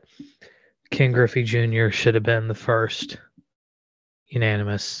that, Ken Griffey Jr. should have been the first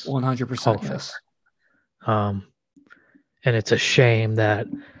unanimous 100%. Yes. And it's a shame that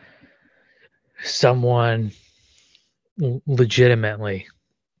someone legitimately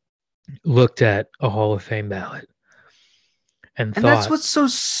looked at a Hall of Fame ballot and thought, that's what's so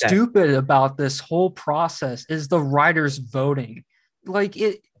stupid about this whole process is the writers voting. Like,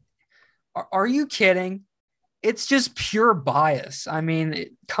 are you kidding? It's just pure bias. I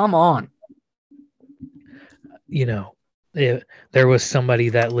mean, come on. There was somebody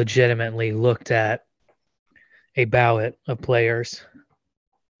that legitimately looked at a ballot of players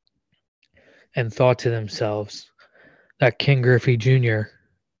and thought to themselves that Ken Griffey Jr.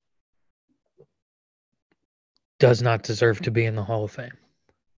 does not deserve to be in the Hall of Fame.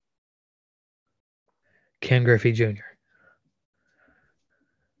 Ken Griffey Jr.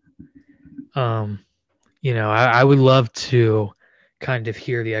 I would love to kind of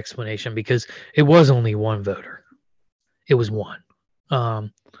hear the explanation because it was only one voter. It was one.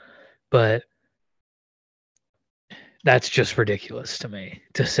 But that's just ridiculous to me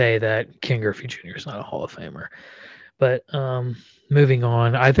to say that Ken Griffey Jr. is not a Hall of Famer. But moving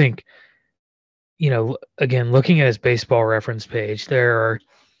on, I think, again, looking at his baseball reference page, there are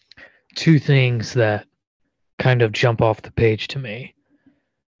two things that kind of jump off the page to me.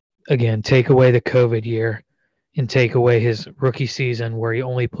 Again, take away the COVID year and take away his rookie season where he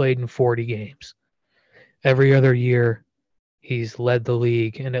only played in 40 games. Every other year, he's led the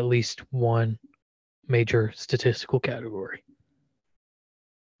league in at least one major statistical category.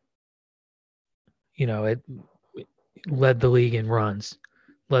 It led the league in runs,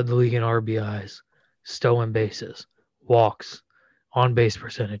 led the league in RBIs, stolen bases, walks, on-base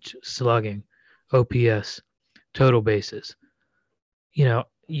percentage, slugging, OPS, total bases.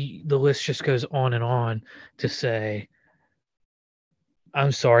 The list just goes on and on to say,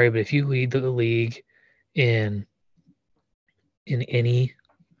 I'm sorry, but if you lead the league in any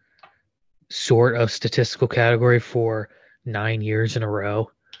sort of statistical category for 9 years in a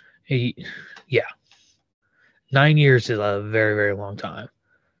row, 9 years is a very, very long time.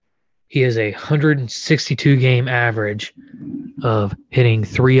 He has a 162 game average of hitting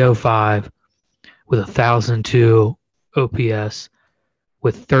 .305 with 1,002 OPS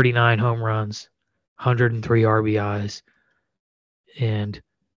with 39 home runs, 103 RBIs, and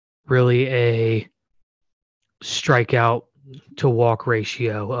really a strikeout to walk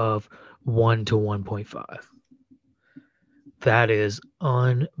ratio of 1 to 1.5. That is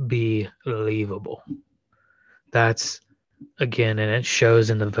unbelievable. That's, again, and it shows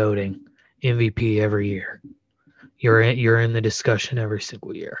in the voting, MVP every year. You're in the discussion every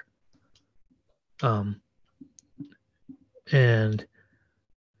single year. And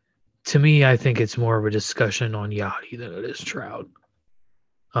to me, I think it's more of a discussion on Yachty than it is Trout.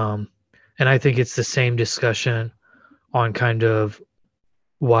 And I think it's the same discussion on kind of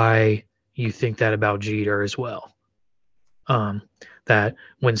why you think that about Jeter as well. That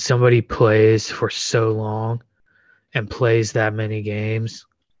when somebody plays for so long and plays that many games,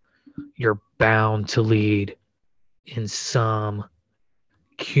 you're bound to lead in some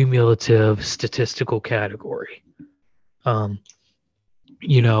cumulative statistical category. When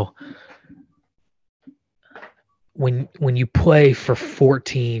you play for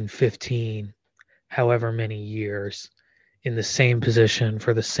 14, 15, however many years in the same position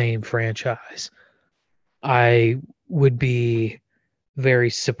for the same franchise, I would be very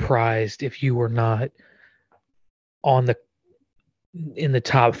surprised if you were not in the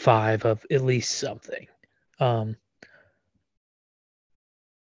top 5 of at least something.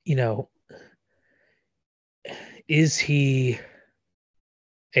 Is he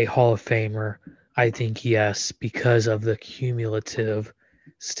a Hall of Famer? I think yes, because of the cumulative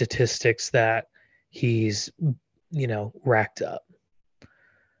statistics that he's, racked up.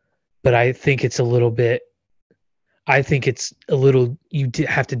 But I think it's a little, you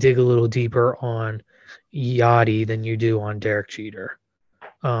have to dig a little deeper on Yachty than you do on Derek Jeter.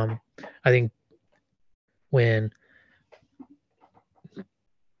 I think when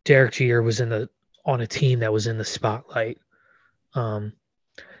Derek Jeter was on a team that was in the spotlight,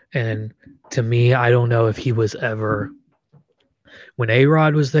 and to me, I don't know if he was ever, when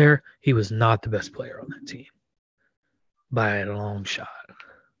A-Rod was there, he was not the best player on that team by a long shot.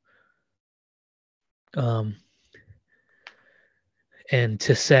 And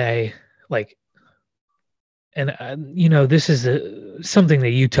to say, like, and this is something that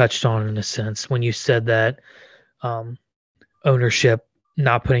you touched on in a sense when you said that ownership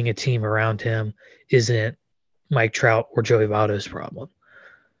not putting a team around him isn't Mike Trout or Joey Votto's problem.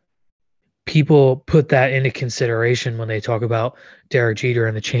 People put that into consideration when they talk about Derek Jeter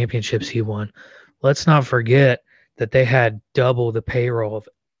and the championships he won. Let's not forget that they had double the payroll of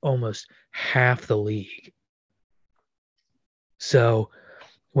almost half the league. So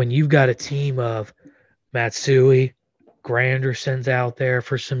when you've got a team of Matsui, Granderson's out there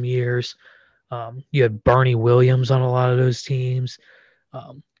for some years, you had Bernie Williams on a lot of those teams,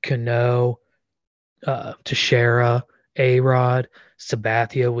 Cano, Teixeira, A-Rod,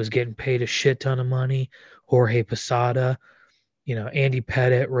 Sabathia was getting paid a shit ton of money, Jorge Posada, Andy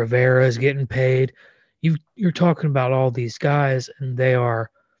Pettit, Rivera is getting paid. You're talking about all these guys, and they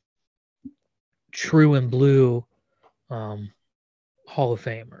are true and blue Hall of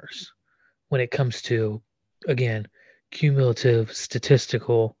Famers when it comes to, again, cumulative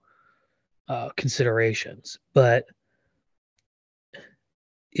statistical considerations. But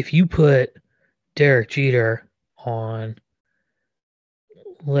if you put Derek Jeter on,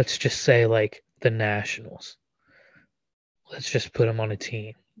 let's just say, like the Nationals, let's just put him on a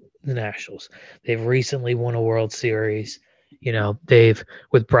team, the Nationals. They've recently won a World Series.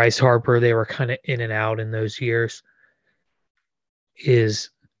 With Bryce Harper, they were kind of in and out in those years. Is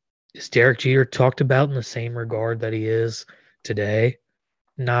Derek Jeter talked about in the same regard that he is today?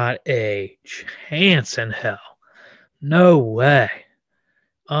 Not a chance in hell. No way.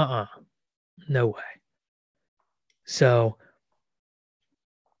 No way. So,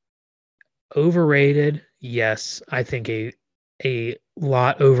 overrated, yes. I think a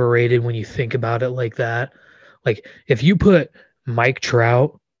lot overrated when you think about it like that. Like, if you put Mike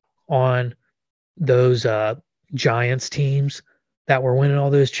Trout on those Giants teams that were winning all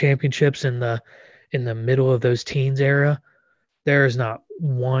those championships in the middle of those teens era, there is not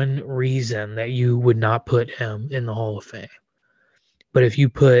one reason that you would not put him in the Hall of Fame. But if you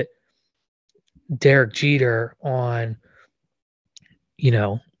put Derek Jeter on,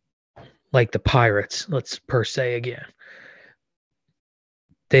 like the Pirates, let's per se again,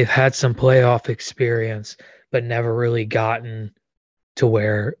 they've had some playoff experience, but never really gotten to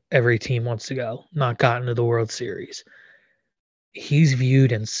where every team wants to go, not gotten to the World Series. He's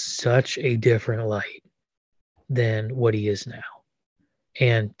viewed in such a different light than what he is now.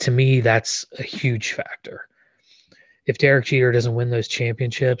 And to me, that's a huge factor. If Derek Jeter doesn't win those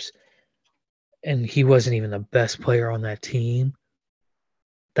championships, and he wasn't even the best player on that team,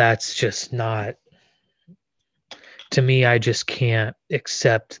 that's just not, to me, I just can't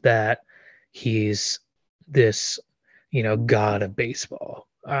accept that he's this, god of baseball.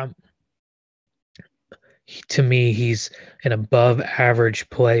 To me, he's an above average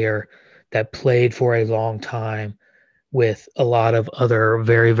player that played for a long time with a lot of other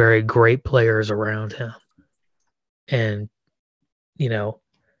very, very great players around him. And,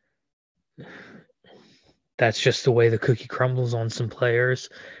 that's just the way the cookie crumbles on some players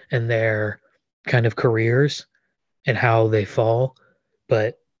and their kind of careers and how they fall.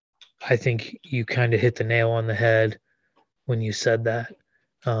 But I think you kind of hit the nail on the head when you said that.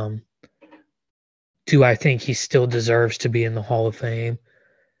 Do I think he still deserves to be in the Hall of Fame?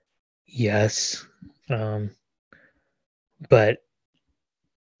 Yes. But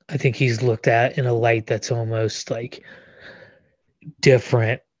I think he's looked at in a light that's almost like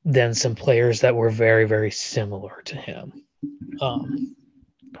different than some players that were very, very similar to him.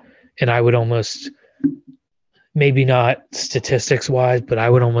 And I would almost, maybe not statistics wise, but I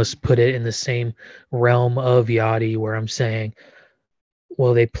would almost put it in the same realm of Yachty, where I'm saying,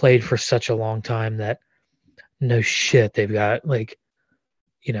 well, they played for such a long time that no shit, they've got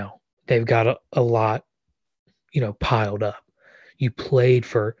they've got a lot, piled up. You played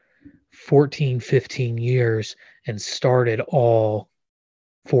for 14, 15 years and started all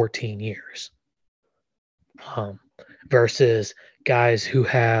 14 years. Versus guys who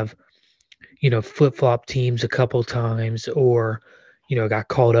have, flip-flop teams a couple times or, got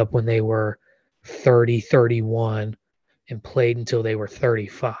called up when they were 30, 31 and played until they were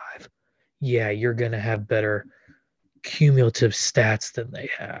 35. Yeah, you're going to have better cumulative stats than they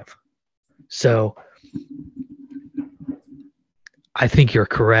have. So I think you're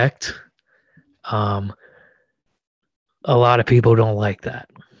correct. A lot of people don't like that.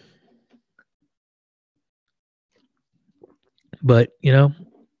 But,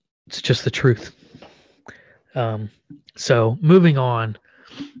 it's just the truth. So moving on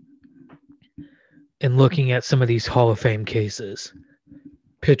and looking at some of these Hall of Fame cases,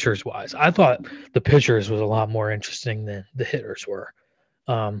 pitchers wise, I thought the pitchers was a lot more interesting than the hitters were.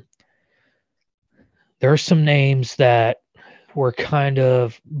 Um, there are some names that were kind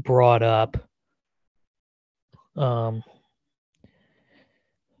of brought up.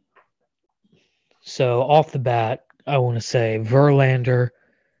 So off the bat, I want to say Verlander,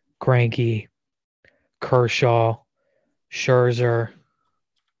 Greinke, Kershaw, Scherzer,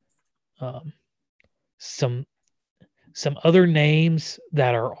 um, some other names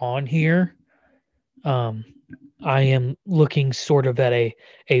that are on here. I am looking sort of at a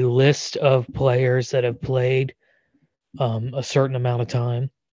list of players that have played a certain amount of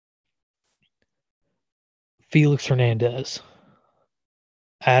time. Felix Hernandez,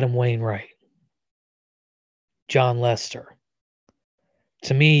 Adam Wainwright, John Lester.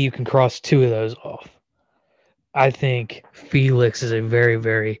 To me, you can cross two of those off. I think Felix is a very,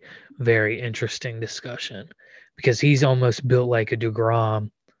 very, very interesting discussion because he's almost built like a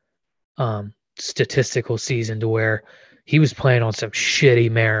DeGrom statistical season to where he was playing on some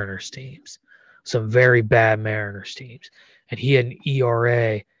shitty Mariners teams, some very bad Mariners teams. And he had an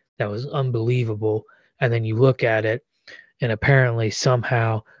ERA that was unbelievable. And then you look at it, and apparently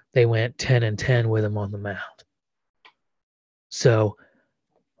somehow they went 10-10 with him on the mound. So,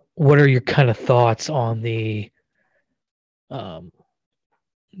 what are your kind of thoughts on the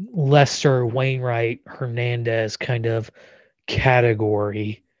Lester, Wainwright, Hernandez kind of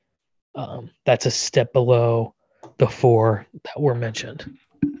category? That's a step below the four that were mentioned.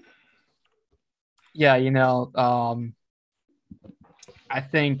 Yeah, I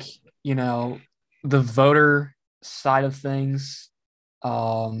think, the voter side of things,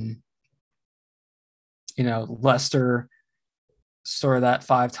 Lester, sort of that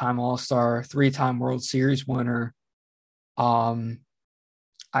 5-time All-Star, 3-time World Series winner. I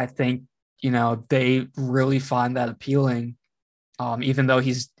think, they really find that appealing, even though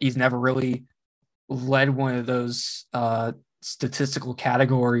he's never really led one of those statistical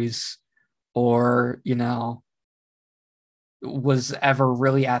categories or, was ever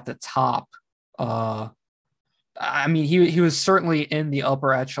really at the top. I mean, he was certainly in the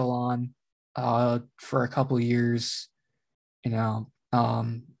upper echelon for a couple of years,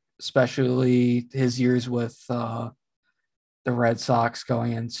 especially his years with the Red Sox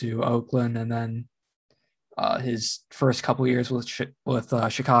going into Oakland, and then his first couple of years with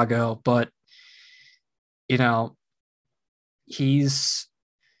Chicago. But he's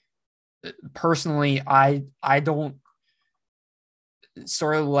personally, I don't,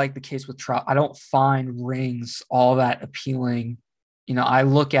 sort of like the case with Trout, I don't find rings all that appealing. I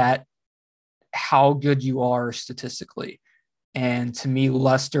look at how good you are statistically. And to me,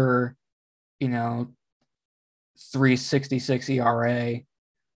 Lester, 3.66 ERA,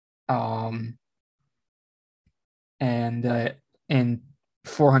 and in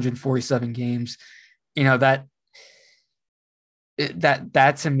 447 games, that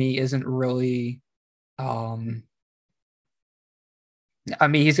to me isn't really, I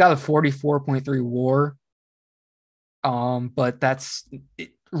mean, he's got a 44.3 WAR, but that's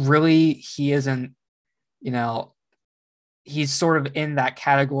really, he isn't, he's sort of in that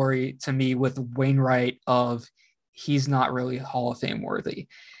category to me with Wainwright of he's not really Hall of Fame worthy.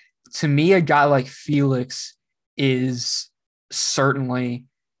 To me, a guy like Felix is certainly,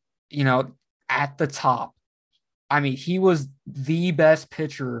 at the top. I mean, he was the best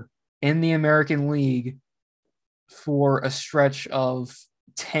pitcher in the American League for a stretch of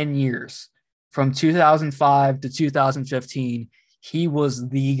 10 years. From 2005 to 2015, he was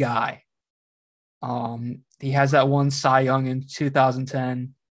the guy. He has that one Cy Young in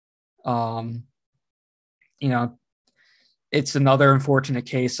 2010. It's another unfortunate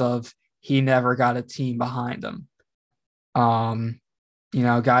case of he never got a team behind him.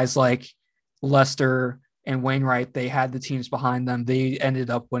 Guys like Lester and Wainwright, they had the teams behind them. They ended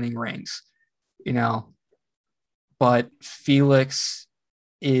up winning rings, but Felix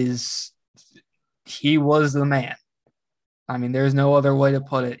he was the man. I mean, there's no other way to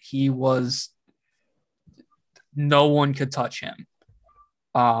put it. No one could touch him.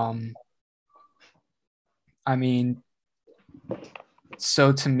 I mean,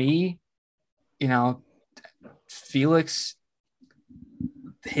 so to me, Felix,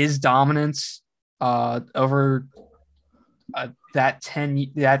 his dominance over that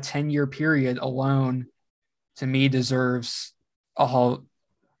 10-year period alone, to me, deserves a whole.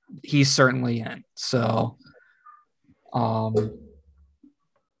 He's certainly in. So, and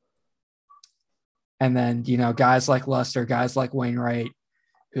then, guys like Lester, guys like Wainwright,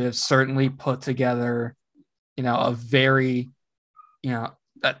 who have certainly put together, a very, an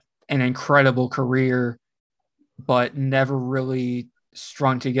incredible career, but never really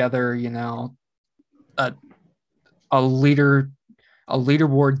strung together, a leader, a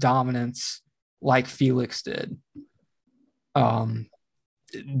leaderboard dominance like Felix did, that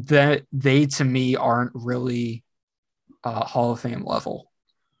they to me aren't really Hall of Fame level.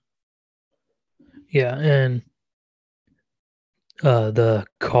 Yeah, and the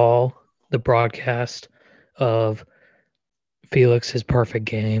broadcast of Felix's perfect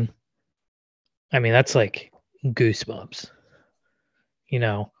game. I mean, that's like goosebumps, you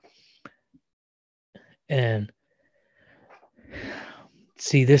know. And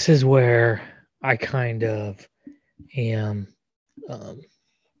see, this is where I kind of am.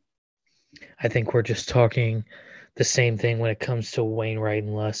 I think we're just talking the same thing when it comes to Wainwright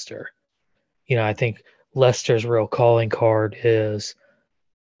and Lester. You know, I think Lester's real calling card is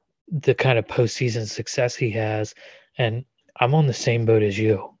the kind of postseason success he has. And I'm on the same boat as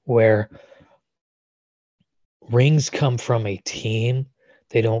you, where rings come from a team,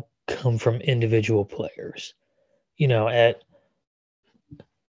 they don't come from individual players. You know,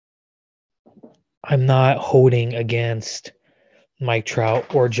 I'm not holding against Mike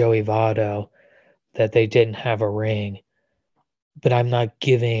Trout or Joey Votto that they didn't have a ring, but I'm not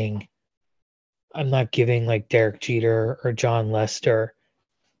giving like Derek Jeter or John Lester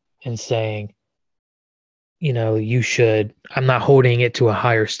and saying, you know, I'm not holding it to a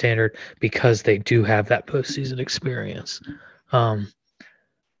higher standard because they do have that postseason experience.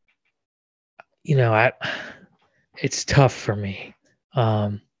 You know, it's tough for me.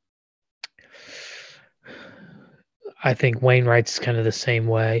 I think Wainwright's kind of the same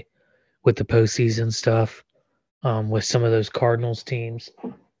way with the postseason stuff, with some of those Cardinals teams.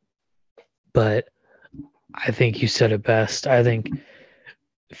 But I think you said it best. I think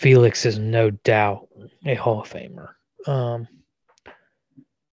Felix is no doubt a Hall of Famer.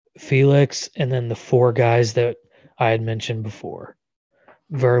 Felix, and then the four guys that I had mentioned before: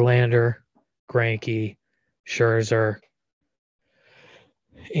 Verlander, Greinke, Scherzer,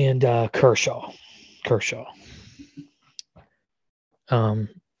 and Kershaw.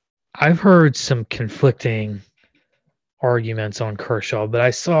 I've heard some conflicting arguments on Kershaw, but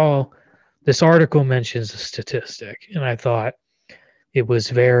I saw this article mentions a statistic, and I thought it was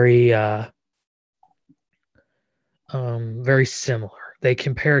very similar. They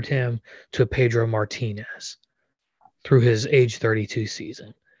compared him to Pedro Martinez through his age 32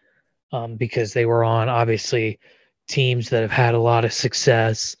 season, because they were on, obviously, teams that have had a lot of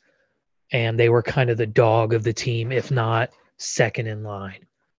success, and they were kind of the dog of the team, if not second in line.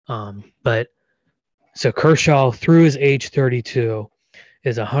 But so Kershaw, through his age 32,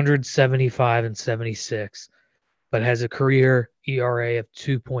 is 175 and 76, but has a career ERA of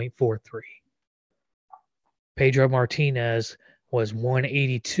 2.43. Pedro Martinez was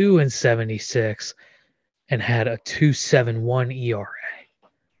 182 and 76 and had a 2.71 ERA.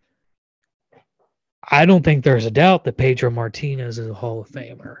 I don't think there's a doubt that Pedro Martinez is a Hall of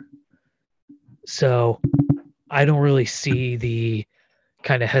Famer. So I don't really see the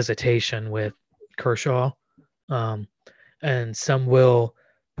kind of hesitation with Kershaw. And some will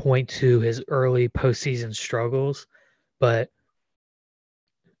point to his early postseason struggles, but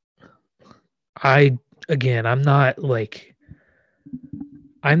I'm not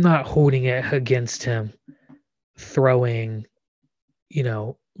holding it against him throwing, you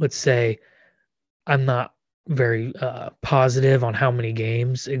know, let's say I'm not very positive on how many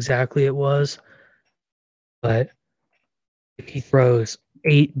games exactly it was, but if he throws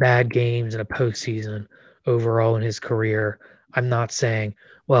 8 bad games in a postseason overall in his career, I'm not saying,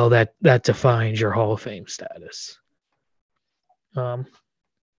 well, that defines your Hall of Fame status. Let's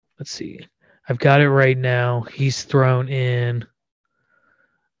see. I've got it right now. He's thrown in,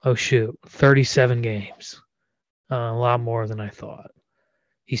 37 games. A lot more than I thought.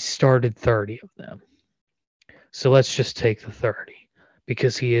 He started 30 of them. So let's just take the 30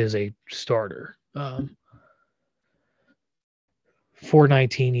 because he is a starter.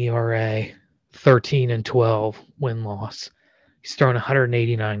 4.19 ERA, 13 and 12 win-loss. He's thrown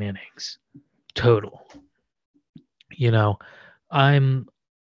 189 innings total. You know, I don't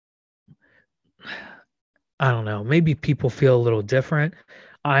know. Maybe people feel a little different.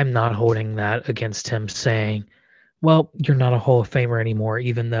 I'm not holding that against him saying, well, you're not a Hall of Famer anymore,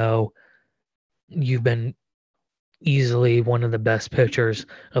 even though you've been easily one of the best pitchers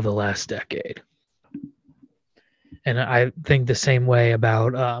of the last decade. And I think the same way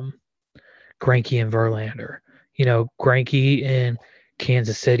about Greinke and Verlander. You know, Greinke in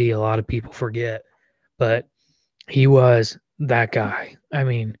Kansas City, a lot of people forget, but he was that guy. I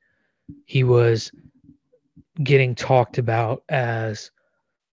mean, he was getting talked about as,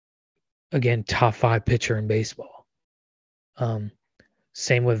 again, top 5 pitcher in baseball.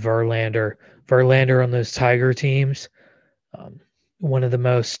 Same with Verlander. Verlander on those Tiger teams, one of the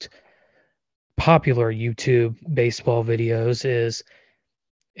most popular YouTube baseball videos is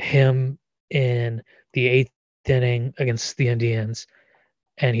him in the eighth inning against the Indians,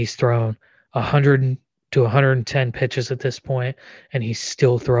 and he's thrown 100 to 110 pitches at this point, and he's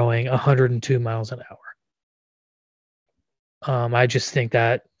still throwing 102 miles an hour. I just think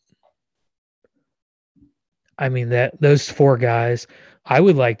that, I mean, that those four guys, I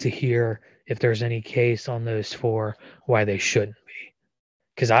would like to hear if there's any case on those four why they shouldn't be,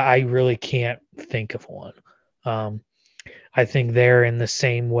 because I really can't think of one. I think they're in the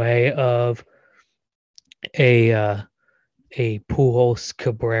same way of a Pujols,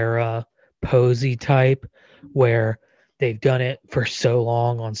 Cabrera, Posey type, where they've done it for so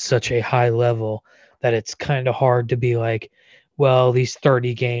long on such a high level that it's kind of hard to be like, well, these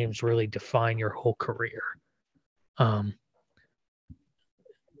 30 games really define your whole career.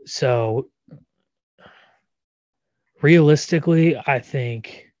 So realistically, I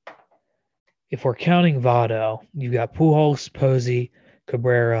think if we're counting Votto, you got Pujols, Posey,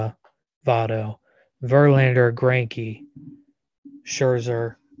 Cabrera, Votto, Verlander, Greinke,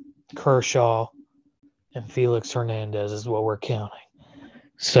 Scherzer, Kershaw, and Felix Hernandez is what we're counting.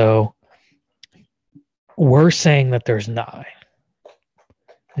 So we're saying that there's 9.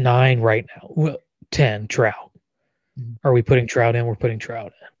 9 right now. Well, 10, Trout. Are we putting Trout in? We're putting Trout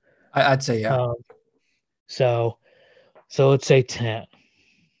in. I'd say yeah. So let's say 10.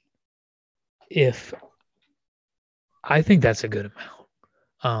 If I think that's a good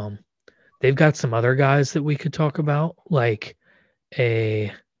amount. They've got some other guys that we could talk about, like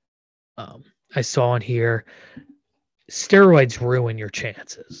I saw on here, steroids ruin your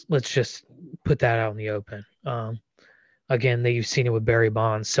chances. Let's just put that out in the open. Again, you've seen it with Barry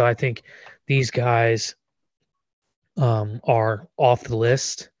Bonds. So I think these guys are off the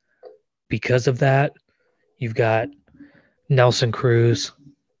list because of that. You've got Nelson Cruz,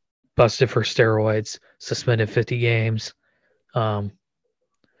 busted for steroids, suspended 50 games.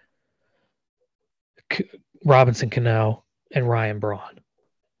 Robinson Cano and Ryan Braun.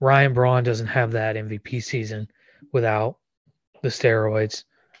 Ryan Braun doesn't have that MVP season without the steroids,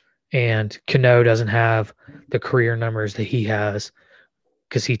 and Cano doesn't have the career numbers that he has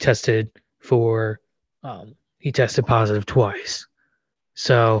because he tested positive twice.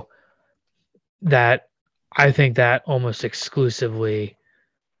 So that, I think that almost exclusively,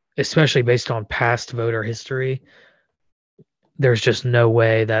 especially based on past voter history, there's just no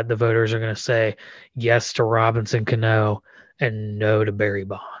way that the voters are going to say yes to Robinson Cano and no to Barry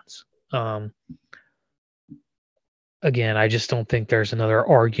Bonds. Again, I just don't think there's another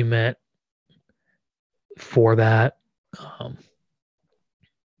argument for that.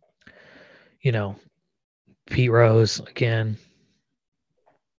 Pete Rose, again,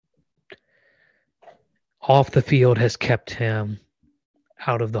 off the field has kept him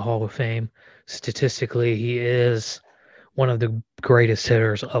out of the Hall of Fame. Statistically, he is one of the greatest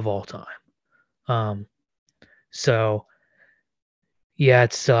hitters of all time. So, yeah,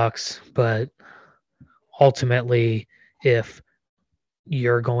 it sucks, but ultimately, if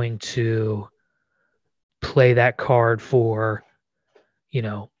you're going to play that card for,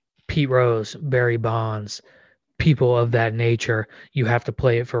 Pete Rose, Barry Bonds, people of that nature, you have to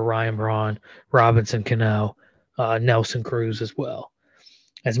play it for Ryan Braun, Robinson Cano, Nelson Cruz as well.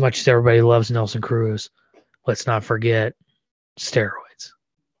 As much as everybody loves Nelson Cruz, let's not forget steroids.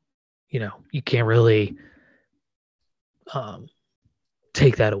 You can't really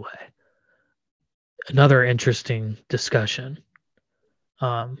take that away. Another interesting discussion.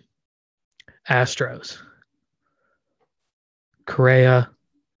 Astros. Correa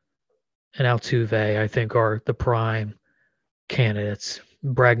and Altuve, I think, are the prime candidates.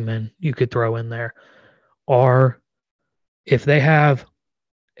 Bregman, you could throw in there. If they have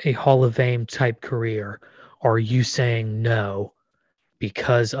a Hall of Fame type career, are you saying no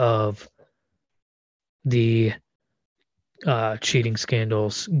because of the cheating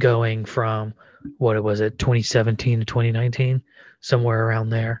scandals going from, what was it, 2017 to 2019, somewhere around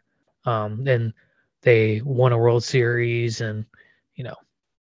there? And they won a World Series and,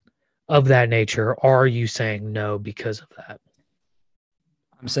 of that nature. Are you saying no because of that?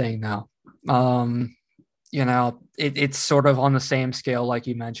 I'm saying no. It's sort of on the same scale, like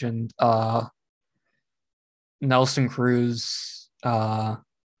you mentioned. Nelson Cruz, steroid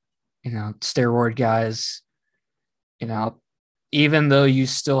guys, even though you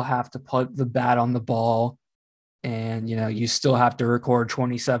still have to put the bat on the ball and, you still have to record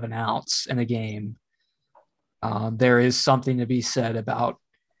 27 outs in a game, there is something to be said about,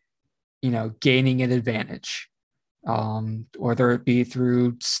 gaining an advantage, whether it be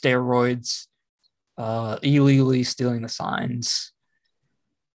through steroids, illegally stealing the signs,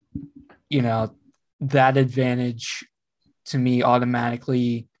 that advantage to me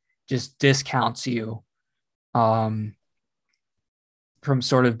automatically just discounts you from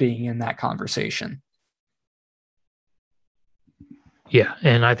sort of being in that conversation. Yeah,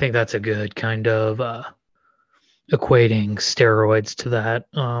 and I think that's a good kind of equating steroids to that,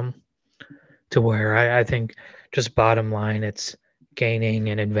 to where I think just bottom line, it's gaining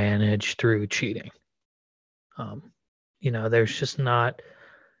an advantage through cheating. There's just not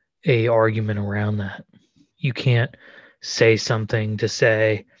a argument around that. You can't say something to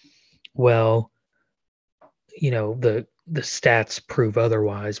say, well, the stats prove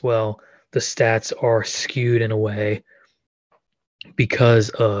otherwise. Well, the stats are skewed in a way because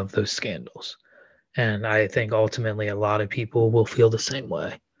of those scandals. And I think ultimately a lot of people will feel the same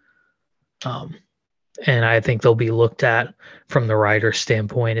way. And I think they'll be looked at from the writer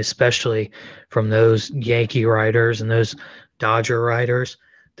standpoint, especially from those Yankee writers and those Dodger writers.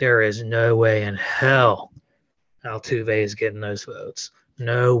 There is no way in hell Altuve is getting those votes.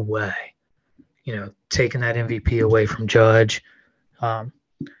 No way. Taking that MVP away from Judge, winning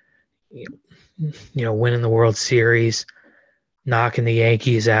the World Series, knocking the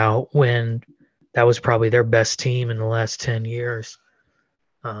Yankees out when that was probably their best team in the last 10 years.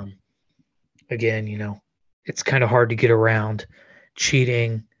 Again, it's kind of hard to get around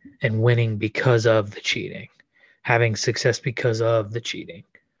cheating and winning because of the cheating, having success because of the cheating.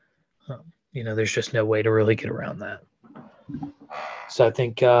 There's just no way to really get around that. So I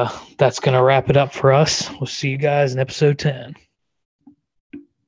think that's going to wrap it up for us. We'll see you guys in episode 10.